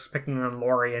jerks picking on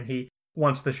Laurie, and he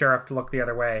wants the sheriff to look the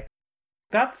other way.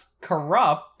 That's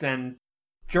corrupt and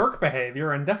jerk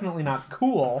behavior, and definitely not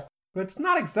cool, but it's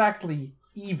not exactly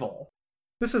evil.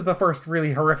 This is the first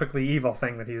really horrifically evil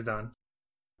thing that he's done.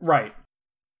 Right.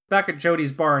 Back at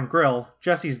Jody's Bar and Grill,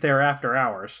 Jesse's there after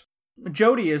hours.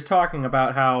 Jody is talking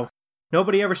about how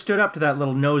nobody ever stood up to that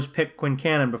little nose-pick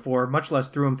Quincannon before, much less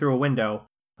threw him through a window.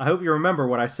 I hope you remember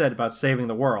what I said about saving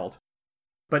the world.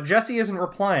 But Jesse isn't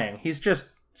replying. He's just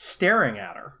staring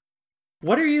at her.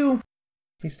 What are you...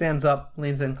 He stands up,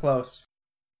 leans in close.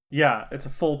 Yeah, it's a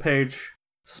full-page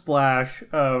splash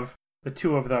of the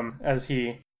two of them, as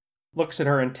he looks at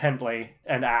her intently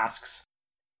and asks,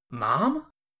 Mom?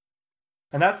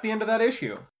 And that's the end of that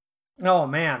issue. Oh,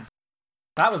 man.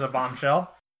 That was a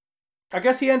bombshell. I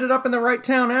guess he ended up in the right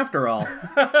town after all.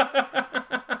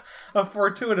 A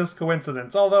fortuitous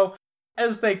coincidence, although,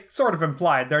 as they sort of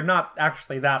implied, they're not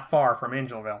actually that far from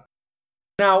Angelville.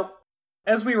 Now,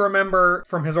 as we remember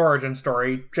from his origin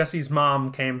story, Jesse's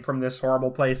mom came from this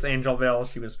horrible place, Angelville.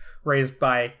 She was raised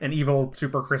by an evil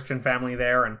super Christian family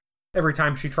there, and every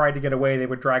time she tried to get away, they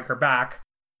would drag her back.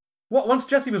 Well, once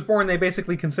Jessie was born, they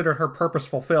basically considered her purpose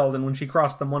fulfilled, and when she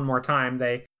crossed them one more time,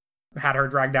 they had her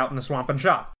dragged out in the swamp and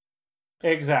shot.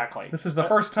 Exactly. This is the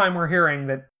first time we're hearing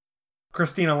that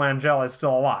Christina Langell is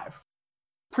still alive.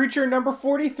 Preacher number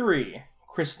 43,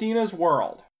 Christina's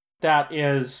World. That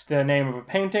is the name of a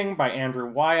painting by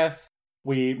Andrew Wyeth.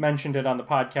 We mentioned it on the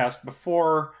podcast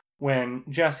before when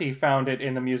Jesse found it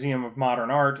in the Museum of Modern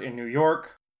Art in New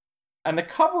York. And the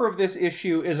cover of this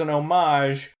issue is an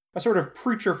homage, a sort of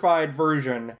preacher-fied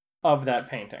version of that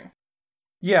painting.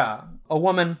 Yeah, a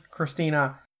woman,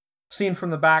 Christina, seen from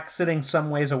the back, sitting some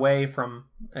ways away from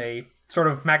a sort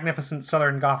of magnificent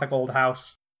Southern Gothic old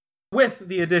house, with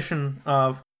the addition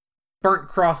of burnt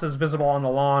crosses visible on the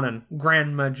lawn and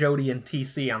Grandma Jody and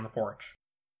TC on the porch.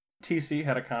 TC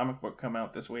had a comic book come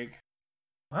out this week.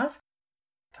 What?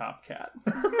 Top Cat.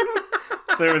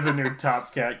 There was a new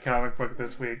Top Cat comic book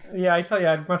this week. Yeah, I tell you,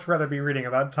 I'd much rather be reading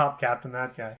about Top Cat than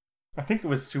that guy. I think it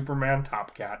was Superman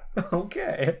Top Cat.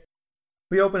 Okay.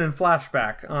 We open in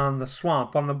flashback on the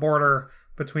swamp on the border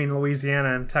between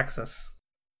Louisiana and Texas.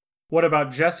 What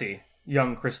about Jesse?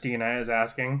 Young Christina is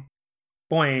asking.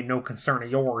 Boy ain't no concern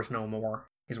of yours no more.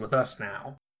 He's with us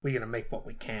now. We gonna make what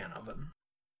we can of him.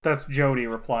 That's Jody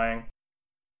replying.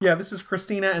 Yeah, this is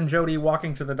Christina and Jody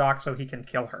walking to the dock so he can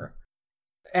kill her.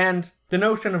 And the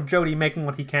notion of Jody making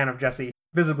what he can of Jesse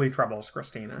visibly troubles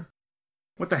Christina.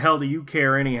 What the hell do you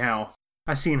care anyhow?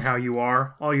 I seen how you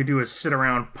are. All you do is sit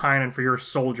around pining for your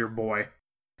soldier boy.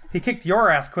 He kicked your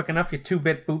ass quick enough, you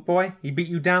two-bit boot boy. He beat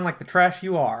you down like the trash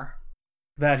you are.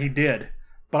 That he did.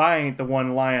 But I ain't the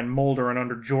one lying moldering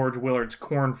under George Willard's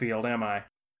cornfield, am I?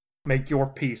 Make your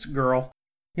peace, girl.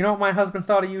 You know what my husband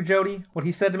thought of you, Jody? What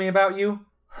he said to me about you?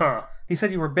 Huh. He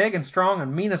said you were big and strong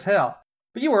and mean as hell.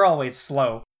 But you were always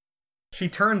slow. She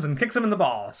turns and kicks him in the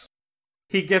balls.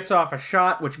 He gets off a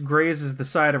shot which grazes the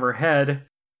side of her head.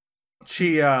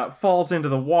 She falls into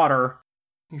the water.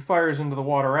 He fires into the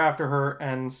water after her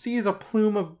and sees a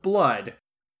plume of blood.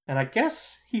 And I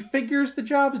guess he figures the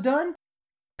job's done?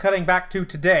 Cutting back to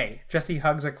today, Jesse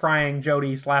hugs a crying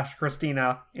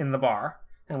Jody/Christina in the bar.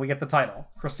 And we get the title,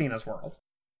 Christina's World.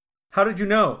 How did you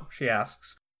know? She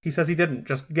asks. He says he didn't,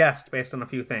 just guessed based on a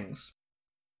few things.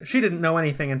 She didn't know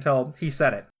anything until he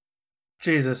said it.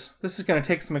 Jesus, this is going to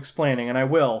take some explaining, and I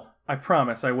will. I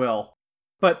promise I will.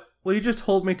 But will you just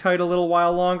hold me tight a little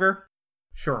while longer?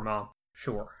 Sure, Mom.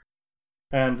 Sure.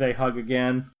 And they hug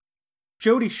again.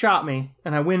 Jody shot me,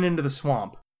 and I went into the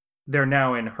swamp. They're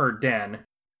now in her den,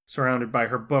 surrounded by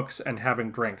her books and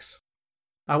having drinks.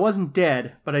 I wasn't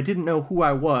dead, but I didn't know who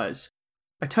I was.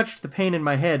 I touched the pain in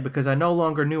my head because I no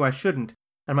longer knew I shouldn't,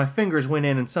 and my fingers went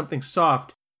in and something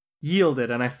soft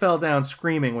yielded, and I fell down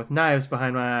screaming with knives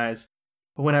behind my eyes.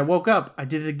 But when I woke up, I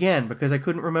did it again because I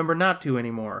couldn't remember not to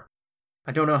anymore.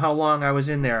 I don't know how long I was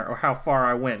in there or how far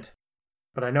I went,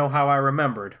 but I know how I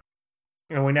remembered.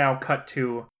 And we now cut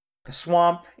to the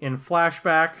swamp in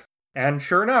flashback, and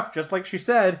sure enough, just like she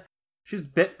said, she's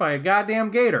bit by a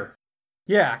goddamn gator.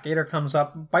 Yeah, gator comes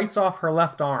up, bites off her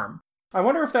left arm. I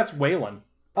wonder if that's Waylon.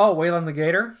 Oh, Waylon the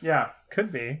gator? Yeah.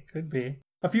 Could be.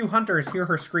 A few hunters hear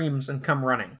her screams and come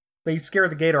running. They scare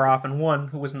the gator off, and one,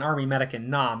 who was an army medic in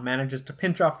Nam, manages to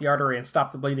pinch off the artery and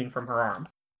stop the bleeding from her arm.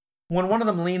 When one of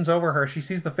them leans over her, she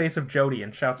sees the face of Jody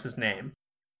and shouts his name,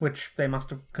 which they must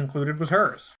have concluded was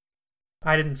hers.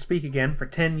 I didn't speak again for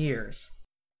 10 years.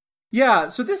 Yeah,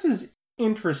 so this is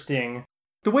interesting.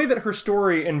 The way that her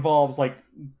story involves,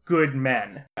 good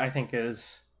men, I think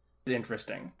is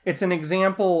interesting. It's an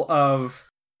example of,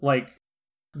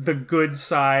 the good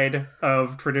side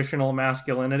of traditional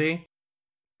masculinity.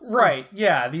 Right,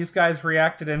 yeah, these guys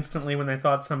reacted instantly when they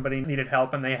thought somebody needed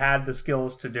help, and they had the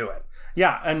skills to do it.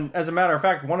 Yeah, and as a matter of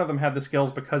fact, one of them had the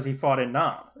skills because he fought in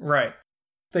Nam. Right.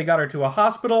 They got her to a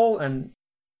hospital, and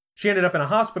she ended up in a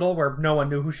hospital where no one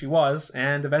knew who she was,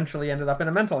 and eventually ended up in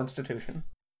a mental institution.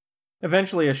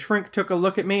 Eventually, a shrink took a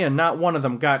look at me, and not one of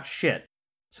them got shit.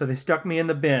 So they stuck me in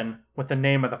the bin with the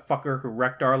name of the fucker who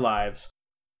wrecked our lives.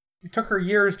 It took her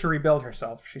years to rebuild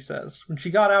herself, she says. When she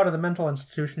got out of the mental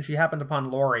institution, she happened upon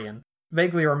Lori and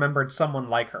vaguely remembered someone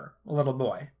like her, a little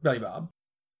boy, Billy Bob.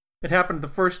 It happened the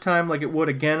first time like it would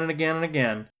again and again and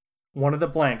again. One of the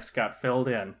blanks got filled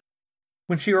in.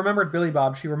 When she remembered Billy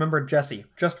Bob, she remembered Jessie,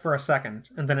 just for a second,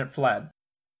 and then it fled.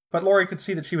 But Laurie could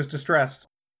see that she was distressed,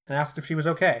 and asked if she was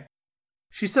okay.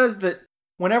 She says that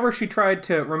whenever she tried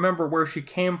to remember where she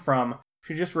came from,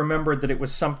 she just remembered that it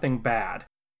was something bad,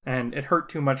 and it hurt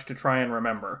too much to try and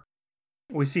remember.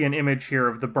 We see an image here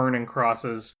of the burning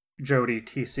crosses, Jody,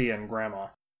 TC, and Grandma.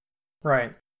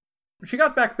 Right. She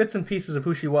got back bits and pieces of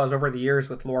who she was over the years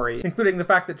with Laurie, including the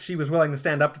fact that she was willing to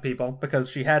stand up to people, because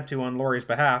she had to on Laurie's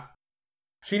behalf.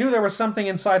 She knew there was something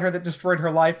inside her that destroyed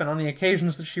her life, and on the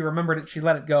occasions that she remembered it, she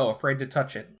let it go, afraid to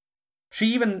touch it.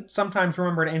 She even sometimes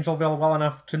remembered Angelville well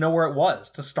enough to know where it was,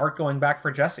 to start going back for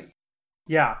Jessie.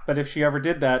 Yeah, but if she ever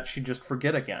did that, she'd just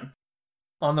forget again.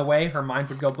 On the way, her mind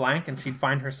would go blank, and she'd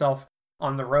find herself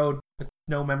on the road with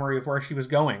no memory of where she was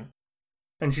going.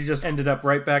 And she just ended up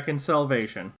right back in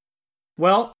Salvation.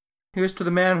 Well, here's to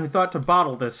the man who thought to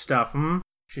bottle this stuff,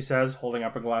 she says, holding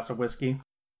up a glass of whiskey.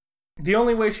 The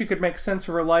only way she could make sense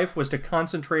of her life was to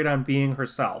concentrate on being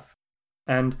herself.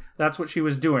 And that's what she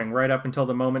was doing right up until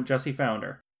the moment Jessie found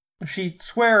her. She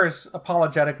swears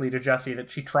apologetically to Jessie that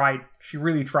she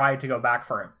really tried to go back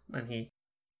for him, and he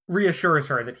reassures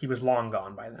her that he was long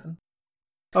gone by then.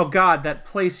 Oh God, that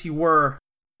place you were...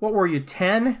 What were you,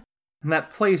 10? And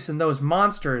that place and those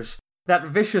monsters, that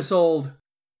vicious old...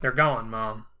 They're gone,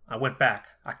 Mom. I went back.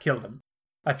 I killed them.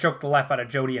 I choked the life out of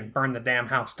Jody and burned the damn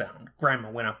house down. Grandma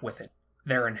went up with it.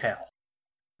 They're in hell.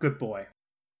 Good boy.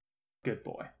 Good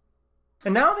boy.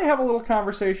 And now they have a little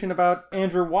conversation about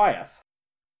Andrew Wyeth.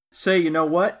 Say, you know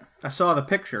what? I saw the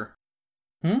picture.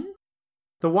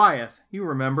 The Wyeth, you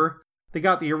remember. They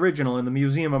got the original in the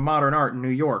Museum of Modern Art in New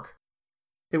York.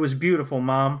 It was beautiful,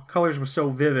 Mom. Colors were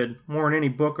so vivid, more than any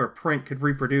book or print could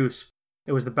reproduce.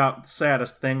 It was about the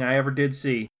saddest thing I ever did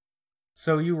see.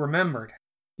 So you remembered?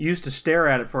 Used to stare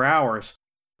at it for hours,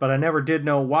 but I never did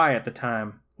know why at the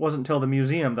time. It wasn't till the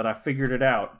museum that I figured it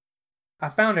out. I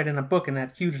found it in a book in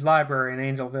that huge library in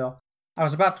Angelville. I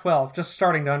was about 12, just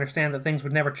starting to understand that things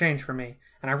would never change for me,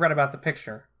 and I read about the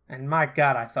picture. And my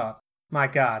God, I thought, my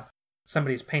God,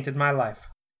 somebody's painted my life.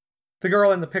 The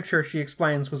girl in the picture, she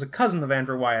explains, was a cousin of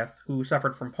Andrew Wyeth, who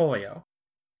suffered from polio.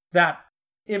 That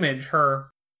image, her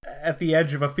at the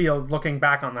edge of a field looking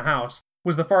back on the house,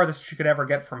 was the farthest she could ever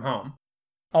get from home.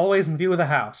 Always in view of the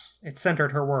house, it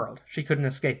centered her world. She couldn't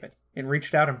escape it. It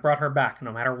reached out and brought her back,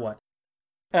 no matter what.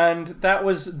 And that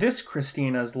was this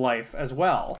Christina's life as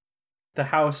well. The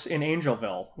house in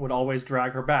Angelville would always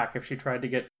drag her back if she tried to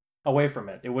get away from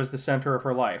it. It was the center of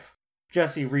her life.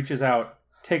 Jessie reaches out,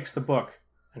 takes the book,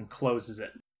 and closes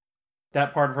it.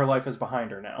 That part of her life is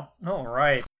behind her now. All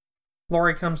right.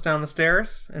 Laurie comes down the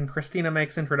stairs, and Christina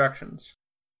makes introductions.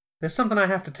 There's something I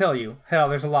have to tell you. Hell,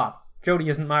 there's a lot. Jody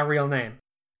isn't my real name.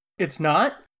 It's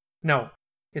not? No,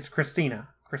 it's Christina.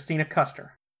 Christina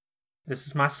Custer. This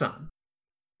is my son.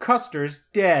 Custer's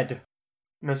dead,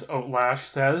 Miss Oatlash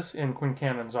says in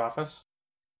Quincannon's office.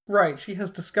 Right, she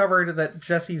has discovered that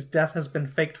Jessie's death has been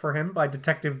faked for him by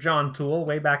Detective John Toole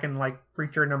way back in,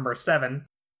 Preacher number 7.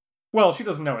 Well, she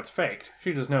doesn't know it's faked.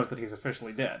 She just knows that he's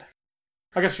officially dead.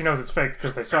 I guess she knows it's fake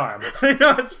because they saw him. They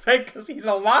know it's fake because he's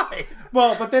alive.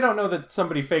 Well, but they don't know that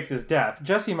somebody faked his death.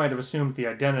 Jessie might have assumed the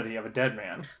identity of a dead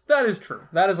man. That is true.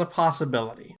 That is a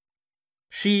possibility.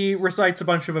 She recites a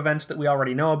bunch of events that we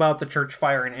already know about: the church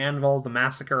fire in Anvil, the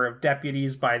massacre of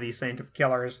deputies by the Saint of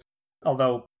Killers,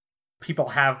 although people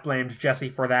have blamed Jessie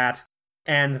for that,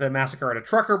 and the massacre at a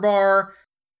trucker bar.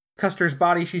 Custer's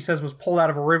body, she says, was pulled out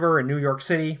of a river in New York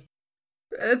City.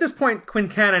 At this point,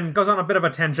 Quincannon goes on a bit of a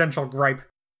tangential gripe.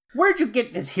 Where'd you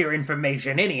get this here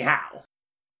information, anyhow?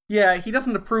 Yeah, he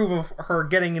doesn't approve of her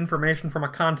getting information from a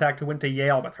contact who went to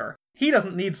Yale with her. He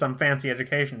doesn't need some fancy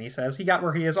education, he says. He got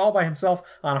where he is all by himself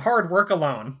on hard work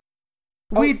alone.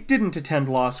 We didn't attend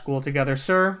law school together,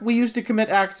 sir. We used to commit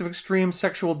acts of extreme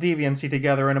sexual deviancy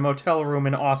together in a motel room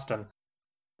in Austin.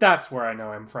 That's where I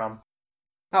know him from.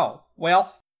 Oh,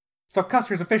 well... So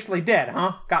Custer's officially dead,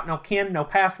 huh? Got no kin, no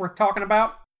past worth talking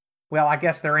about? Well, I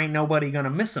guess there ain't nobody gonna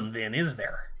miss him then, is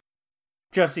there?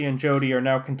 Jessie and Jody are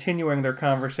now continuing their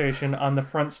conversation on the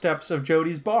front steps of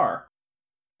Jody's bar.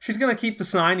 She's gonna keep the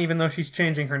sign even though she's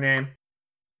changing her name.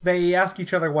 They ask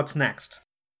each other what's next.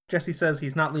 Jessie says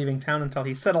he's not leaving town until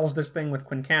he settles this thing with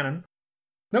Quincannon.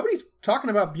 Nobody's talking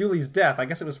about Bewley's death. I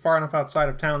guess it was far enough outside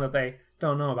of town that they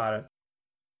don't know about it.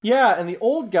 Yeah, and the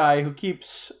old guy who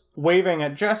keeps waving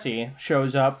at Jessie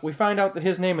shows up. We find out that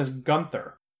his name is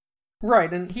Gunther.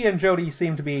 Right, and he and Jody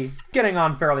seem to be getting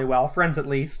on fairly well, friends at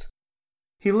least.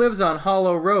 He lives on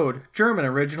Hollow Road, German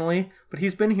originally, but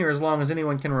he's been here as long as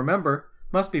anyone can remember.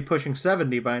 Must be pushing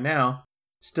 70 by now.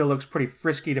 Still looks pretty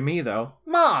frisky to me, though.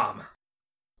 Mom!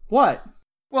 What?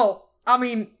 Well, I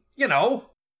mean, you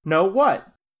know. No what?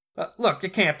 Look, you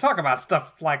can't talk about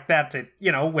stuff like that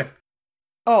with...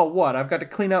 Oh, what? I've got to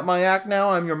clean up my act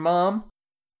now? I'm your mom?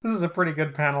 This is a pretty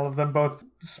good panel of them both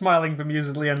smiling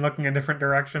bemusedly and looking in different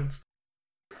directions.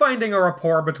 Finding a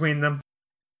rapport between them.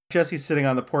 Jesse's sitting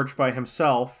on the porch by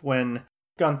himself when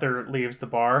Gunther leaves the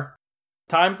bar.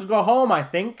 Time to go home, I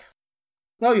think.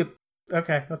 Oh,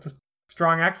 okay, that's a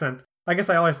strong accent. I guess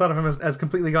I always thought of him as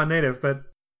completely gone native, but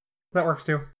that works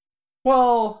too.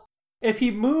 Well, if he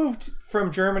moved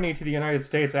from Germany to the United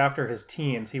States after his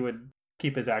teens, he would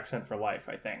keep his accent for life,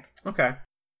 I think. Okay.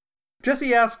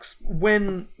 Jesse asks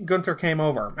when Gunther came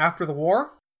over. After the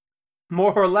war?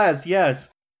 More or less, yes.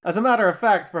 As a matter of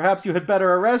fact, perhaps you had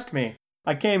better arrest me.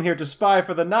 I came here to spy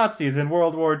for the Nazis in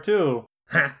World War II.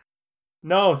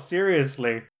 No,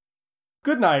 seriously.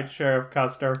 Good night, Sheriff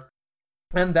Custer.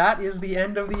 And that is the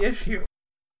end of the issue.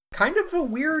 Kind of a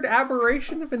weird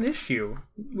aberration of an issue.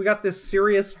 We got this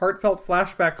serious, heartfelt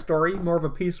flashback story, more of a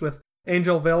piece with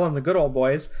Angelville and the Good Old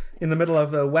Boys, in the middle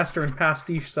of the Western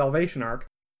pastiche Salvation arc.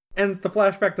 And the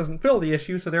flashback doesn't fill the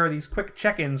issue, so there are these quick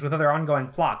check-ins with other ongoing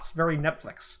plots. Very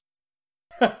Netflix.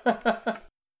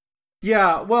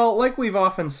 Yeah, well, like we've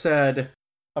often said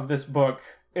of this book,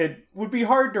 it would be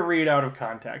hard to read out of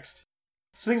context.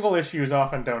 Single issues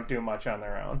often don't do much on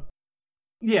their own.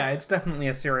 Yeah, it's definitely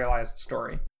a serialized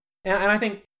story. And I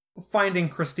think finding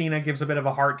Christina gives a bit of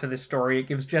a heart to this story. It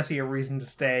gives Jesse a reason to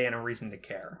stay and a reason to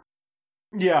care.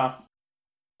 Yeah.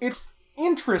 It's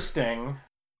interesting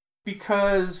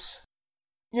because,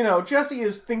 Jesse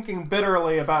is thinking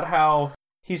bitterly about how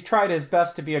he's tried his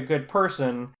best to be a good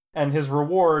person, and his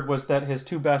reward was that his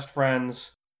two best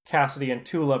friends, Cassidy and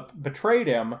Tulip, betrayed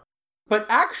him. But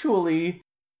actually,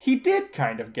 he did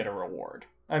kind of get a reward.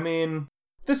 I mean,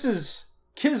 this is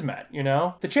kismet,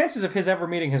 The chances of his ever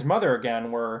meeting his mother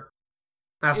again were...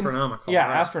 astronomical. Right?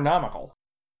 Right? Astronomical.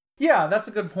 Yeah, that's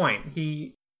a good point.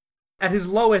 At his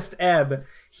lowest ebb,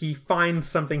 he finds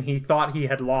something he thought he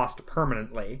had lost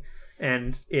permanently,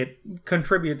 and it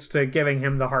contributes to giving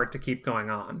him the heart to keep going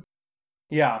on.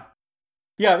 Yeah.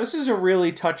 Yeah, this is a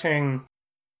really touching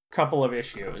couple of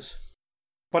issues.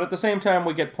 But at the same time,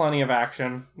 we get plenty of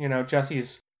action.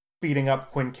 Jesse's beating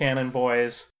up Quincannon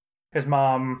boys. His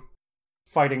mom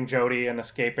fighting Jody and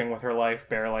escaping with her life,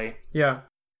 barely. Yeah.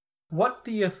 What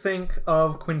do you think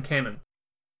of Quincannon?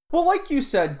 Well, like you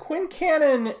said,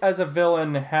 Quincannon as a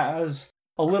villain has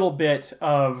a little bit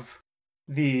of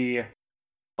the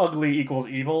ugly equals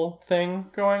evil thing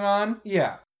going on.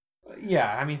 Yeah.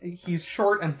 Yeah, I mean, he's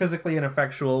short and physically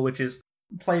ineffectual, which is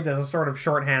played as a sort of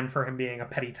shorthand for him being a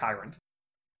petty tyrant.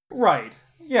 Right.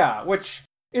 Yeah, which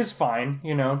is fine,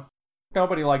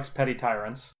 Nobody likes petty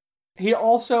tyrants. He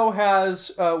also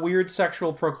has weird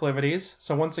sexual proclivities,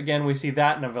 so once again we see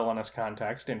that in a villainous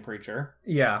context in Preacher.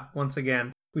 Yeah, once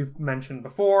again, we've mentioned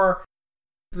before,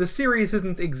 the series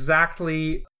isn't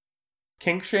exactly...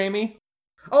 kink-shamey?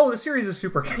 Oh, the series is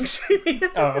super kink-shamey.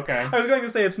 Oh, okay. I was going to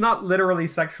say it's not literally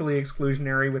sexually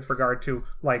exclusionary with regard to,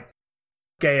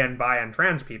 gay and bi and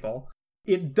trans people.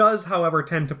 It does, however,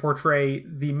 tend to portray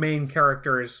the main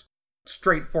character's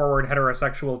straightforward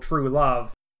heterosexual true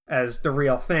love as the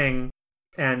real thing,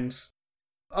 and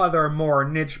other more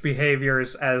niche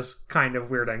behaviors as kind of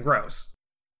weird and gross.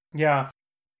 Yeah.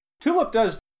 Tulip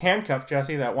does handcuff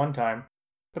Jesse that one time,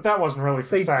 but that wasn't really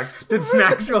for sex. Didn't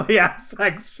actually have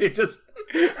sex, she just...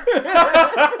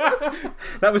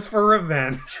 That was for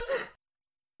revenge.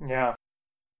 Yeah.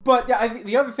 But yeah,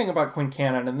 the other thing about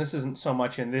Quincannon, and this isn't so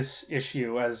much in this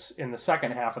issue as in the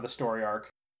second half of the story arc,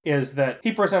 is that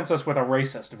he presents us with a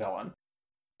racist villain.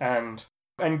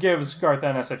 And gives Garth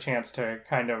Ennis a chance to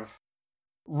kind of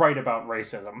write about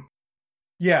racism.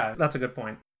 Yeah, that's a good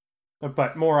point.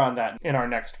 But more on that in our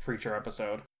next Preacher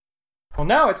episode. Well,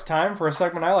 now it's time for a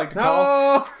segment I like to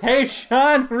call Hey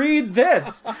Sean, read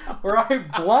this! Where I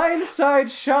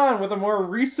blindside Sean with a more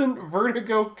recent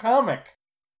Vertigo comic.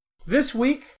 This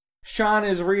week, Sean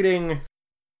is reading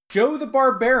Joe the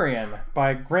Barbarian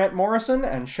by Grant Morrison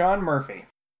and Sean Murphy.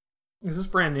 Is this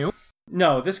brand new?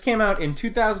 No, this came out in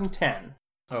 2010.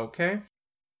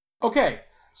 Okay,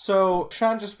 so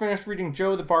Sean just finished reading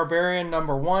Joe the Barbarian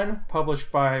 #1, published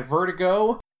by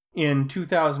Vertigo in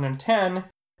 2010,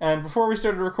 and before we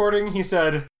started recording, he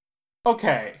said,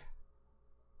 Okay.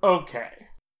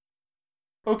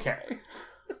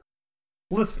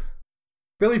 Listen,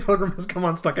 Billy Pilgrim has come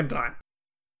unstuck in time.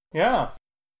 Yeah.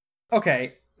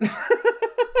 Okay. First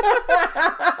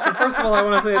of all, I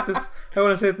want to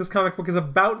say that this comic book is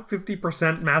about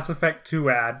 50% Mass Effect 2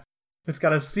 ad. It's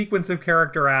got a sequence of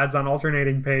character ads on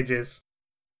alternating pages.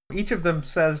 Each of them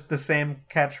says the same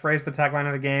catchphrase, the tagline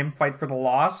of the game, fight for the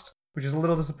lost, which is a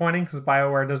little disappointing because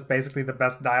BioWare does basically the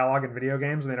best dialogue in video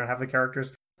games and they don't have the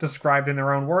characters described in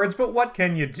their own words, but what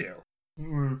can you do?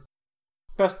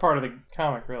 Best part of the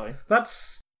comic, really.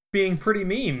 That's being pretty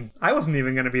mean. I wasn't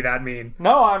even going to be that mean.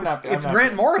 No, I'm not. It's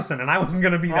Grant Morrison, and I wasn't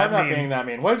going to be that mean. I'm not being that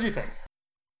mean. What did you think?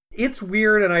 It's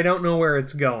weird, and I don't know where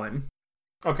it's going.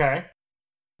 Okay.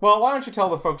 Well, why don't you tell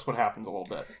the folks what happens a little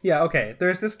bit? Yeah, okay.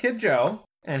 There's this kid, Joe,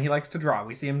 and he likes to draw.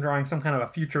 We see him drawing some kind of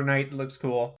a future knight that looks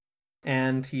cool.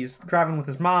 And he's driving with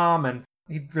his mom, and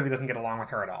he really doesn't get along with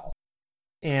her at all.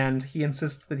 And he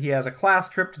insists that he has a class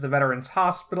trip to the Veterans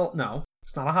Hospital. No,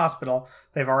 it's not a hospital.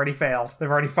 They've already failed.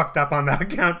 They've already fucked up on that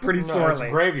account pretty sorely. It's a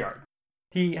graveyard.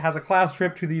 He has a class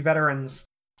trip to the Veterans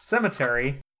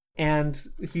Cemetery, and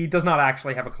he does not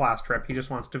actually have a class trip. He just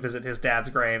wants to visit his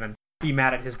dad's grave and be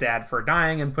mad at his dad for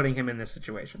dying and putting him in this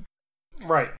situation.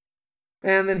 Right.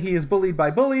 And then he is bullied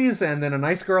by bullies, and then a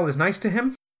nice girl is nice to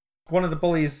him. One of the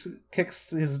bullies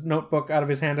kicks his notebook out of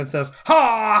his hand and says,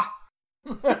 "Ha!"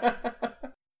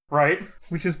 Right.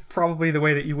 Which is probably the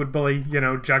way that you would bully,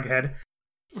 Jughead.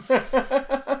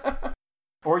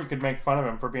 Or you could make fun of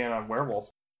him for being a werewolf.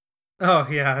 Oh,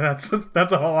 yeah, that's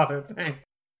a whole other thing.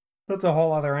 That's a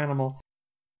whole other animal.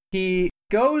 He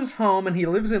goes home and he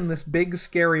lives in this big,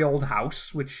 scary old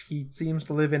house, which he seems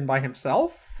to live in by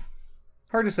himself.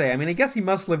 Hard to say. I mean, I guess he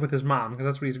must live with his mom, because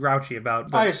that's what he's grouchy about.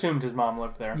 But... I assumed his mom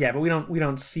lived there. Yeah, but we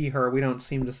don't see her. We don't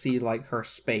seem to see, her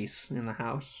space in the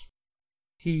house.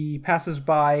 He passes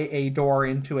by a door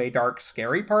into a dark,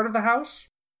 scary part of the house.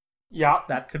 Yeah.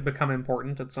 That could become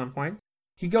important at some point.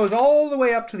 He goes all the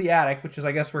way up to the attic, which is,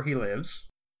 I guess, where he lives.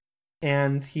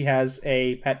 And he has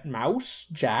a pet mouse,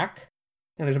 Jack.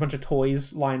 And there's a bunch of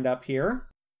toys lined up here.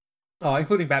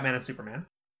 Including Batman and Superman.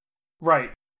 Right.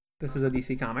 This is a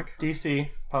DC comic. DC,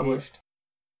 published.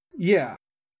 Yeah.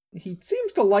 He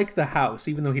seems to like the house,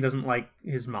 even though he doesn't like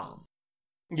his mom.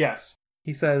 Yes.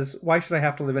 He says, "Why should I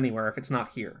have to live anywhere if it's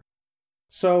not here?"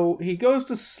 So he goes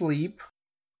to sleep,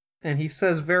 and he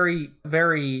says very,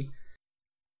 very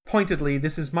pointedly,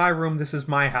 "This is my room, this is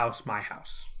my house, my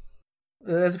house."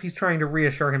 As if he's trying to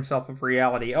reassure himself of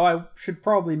reality. Oh, I should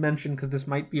probably mention, because this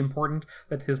might be important,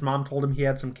 that his mom told him he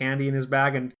had some candy in his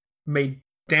bag and made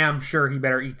damn sure he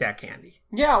better eat that candy.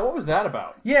 Yeah, what was that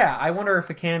about? Yeah, I wonder if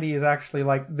the candy is actually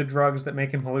like the drugs that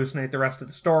make him hallucinate the rest of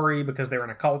the story because they're in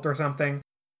a cult or something.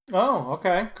 Oh,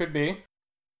 okay. Could be.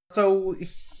 So,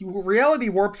 reality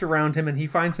warps around him and he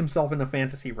finds himself in a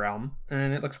fantasy realm,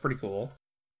 and it looks pretty cool.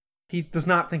 He does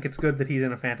not think it's good that he's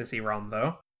in a fantasy realm,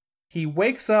 though. He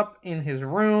wakes up in his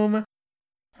room,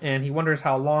 and he wonders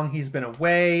how long he's been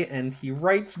away, and he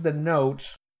writes the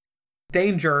note,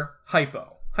 "Danger,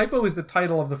 Hypo." Hypo is the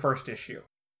title of the first issue,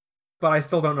 but I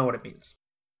still don't know what it means.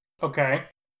 Okay.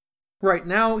 Right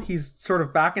now, he's sort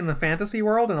of back in the fantasy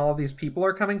world, and all of these people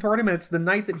are coming toward him, and it's the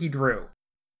night that he drew.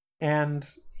 And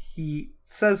he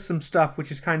says some stuff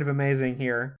which is kind of amazing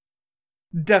here.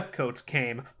 "Deathcoats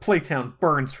came. Playtown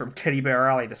burns from Teddy Bear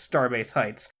Alley to Starbase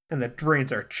Heights, and the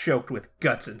drains are choked with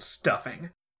guts and stuffing."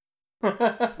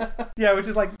 Yeah, which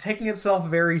is like taking itself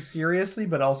very seriously,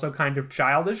 but also kind of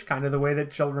childish, kind of the way that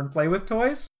children play with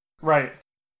toys. Right.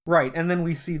 Right, and then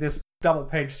we see this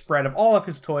double-page spread of all of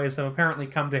his toys have apparently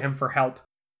come to him for help.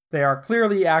 They are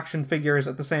clearly action figures.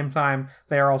 At the same time,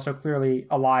 they are also clearly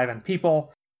alive and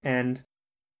people, and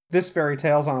this fairy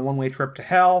tale's on a one-way trip to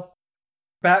hell.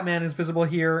 Batman is visible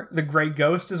here. The Grey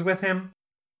Ghost is with him.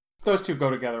 Those two go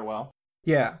together well.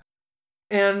 Yeah.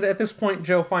 And at this point,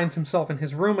 Joe finds himself in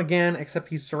his room again, except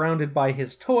he's surrounded by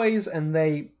his toys, and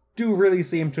they do really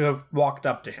seem to have walked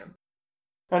up to him.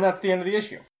 And that's the end of the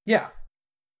issue. Yeah.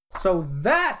 So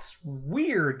that's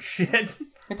weird shit.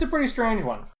 It's a pretty strange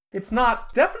one. It's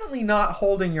definitely not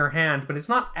holding your hand, but it's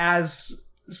not as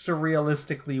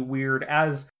surrealistically weird,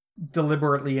 as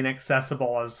deliberately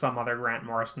inaccessible as some other Grant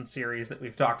Morrison series that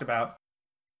we've talked about.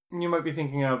 You might be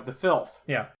thinking of The Filth.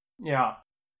 Yeah. Yeah.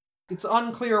 It's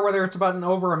unclear whether it's about an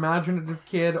over-imaginative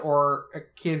kid or a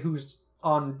kid who's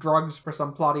on drugs for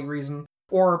some plotty reason,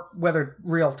 or whether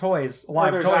real toys,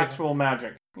 live or toys, actual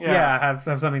magic. Yeah,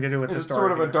 have something to do with the story. It's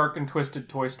sort of here. a dark and twisted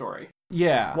Toy Story.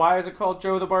 Yeah. Why is it called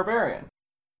Joe the Barbarian?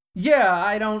 Yeah,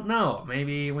 I don't know.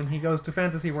 Maybe when he goes to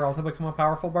Fantasy World, he'll become a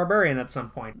powerful barbarian at some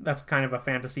point. That's kind of a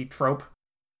fantasy trope.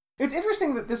 It's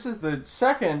interesting that this is the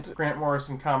second Grant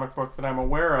Morrison comic book that I'm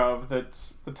aware of that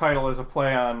the title is a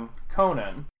play on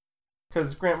Conan.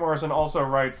 Because Grant Morrison also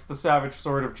writes The Savage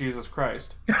Sword of Jesus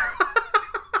Christ.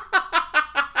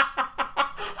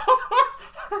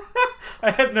 I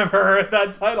had never heard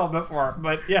that title before,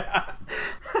 but yeah.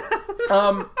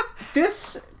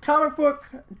 This comic book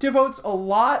devotes a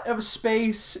lot of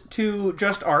space to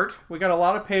just art. We got a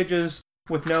lot of pages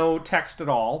with no text at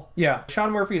all. Yeah.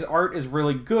 Sean Murphy's art is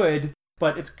really good,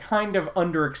 but it's kind of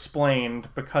underexplained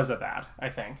because of that, I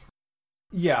think.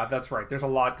 Yeah, that's right. There's a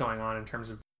lot going on in terms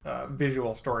of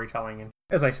visual storytelling. And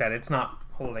as I said, it's not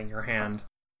holding your hand.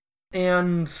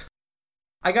 And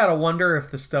I gotta wonder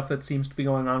if the stuff that seems to be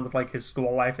going on with like his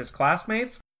school life, his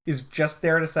classmates, is just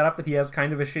there to set up that he has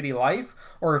kind of a shitty life,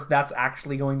 or if that's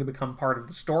actually going to become part of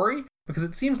the story. Because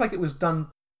it seems like it was done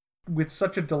with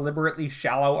such a deliberately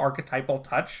shallow archetypal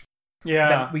touch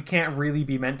that we can't really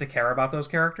be meant to care about those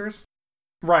characters.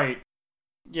 Right.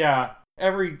 Yeah.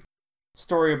 Every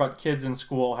story about kids in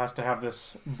school has to have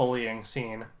this bullying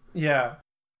scene. Yeah.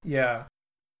 Yeah.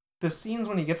 The scenes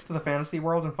when he gets to the fantasy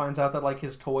world and finds out that like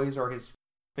his toys or his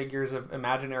figures of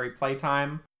imaginary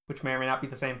playtime, which may or may not be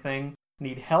the same thing,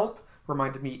 need help,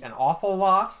 reminded me an awful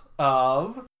lot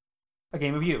of A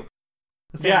Game of You.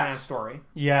 The Sandman story.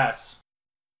 Yes.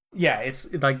 Yeah,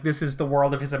 it's like this is the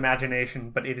world of his imagination,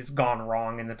 but it has gone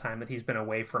wrong in the time that he's been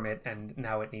away from it, and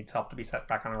now it needs help to be set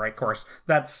back on the right course.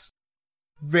 That's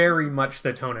very much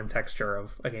the tone and texture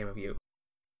of A Game of You.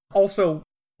 Also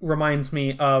reminds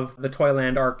me of the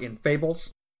Toyland arc in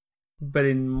Fables, but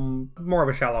in more of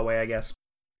a shallow way, I guess.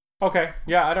 Okay,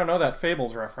 yeah, I don't know that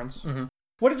Fables reference. Mm-hmm.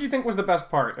 What did you think was the best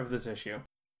part of this issue?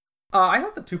 I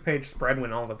thought the 2-page spread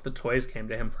when all of the toys came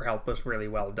to him for help was really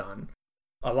well done.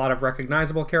 A lot of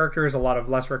recognizable characters, a lot of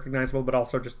less recognizable, but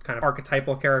also just kind of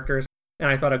archetypal characters. And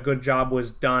I thought a good job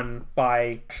was done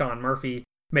by Sean Murphy,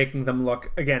 making them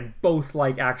look, again, both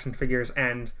like action figures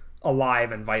and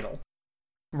alive and vital.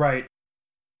 Right.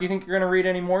 Do you think you're going to read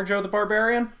any more Joe the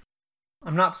Barbarian?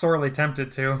 I'm not sorely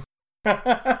tempted to.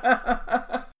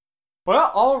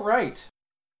 Well, all right.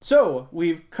 So,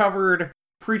 we've covered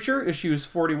Preacher, issues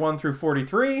 41 through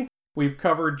 43. We've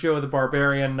covered Joe the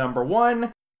Barbarian, number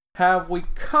 1. Have we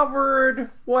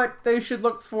covered what they should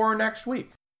look for next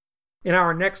week? In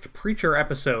our next Preacher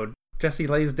episode, Jesse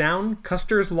lays down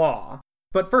Custer's Law.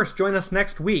 But first, join us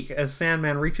next week as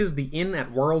Sandman reaches the Inn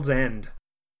at World's End.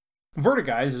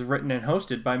 Vertiguys is written and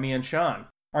hosted by me and Sean.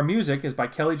 Our music is by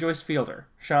Kelly Joyce Fielder.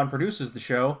 Sean produces the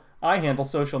show. I handle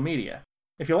social media.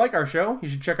 If you like our show, you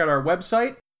should check out our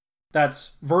website.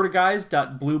 That's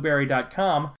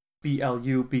vertiguys.blueberry.com,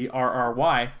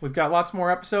 BLUBRRY. We've got lots more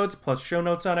episodes, plus show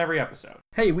notes on every episode.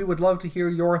 Hey, we would love to hear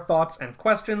your thoughts and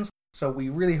questions, so we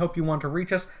really hope you want to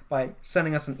reach us by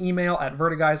sending us an email at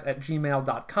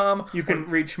vertiguys@gmail.com. You can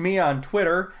reach me on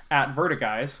Twitter at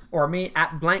Vertiguys. Or me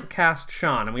at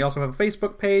BlankCastSean. And we also have a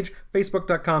Facebook page,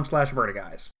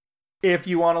 facebook.com/vertiguys. If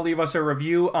you want to leave us a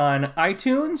review on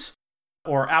iTunes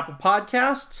or Apple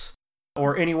Podcasts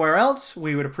or anywhere else,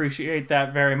 we would appreciate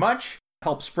that very much.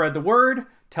 Help spread the word,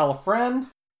 tell a friend.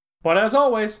 But as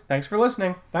always, thanks for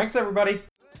listening. Thanks, everybody.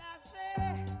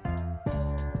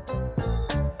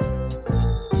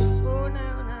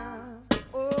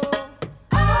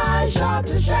 I shot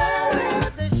the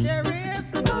sheriff,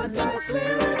 but I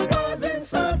swear it wasn't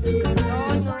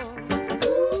self-defense.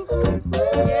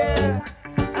 Yeah,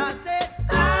 I said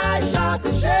I shot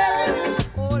the sheriff,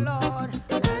 oh Lord,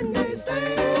 and they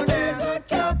say there's a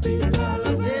capital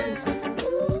offense.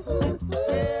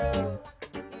 Yeah.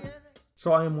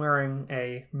 So I am wearing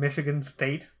a Michigan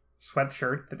State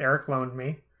sweatshirt that Eric loaned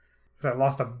me, because I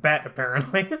lost a bet,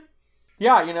 apparently.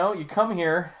 Yeah, you know, you come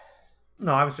here,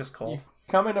 No, I was just cold. you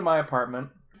come into my apartment,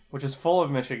 which is full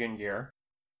of Michigan gear,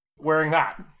 wearing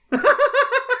that.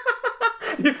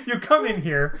 You come in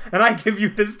here, and I give you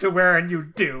this to wear, and you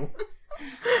do.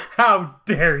 How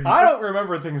dare you? I don't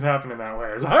remember things happening that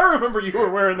way. I remember you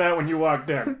were wearing that when you walked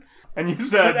in. And you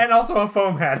said... And also a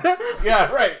foam head.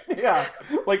 Yeah, right. Yeah.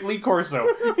 Like Lee Corso.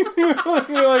 You're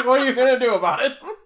like, what are you going to do about it?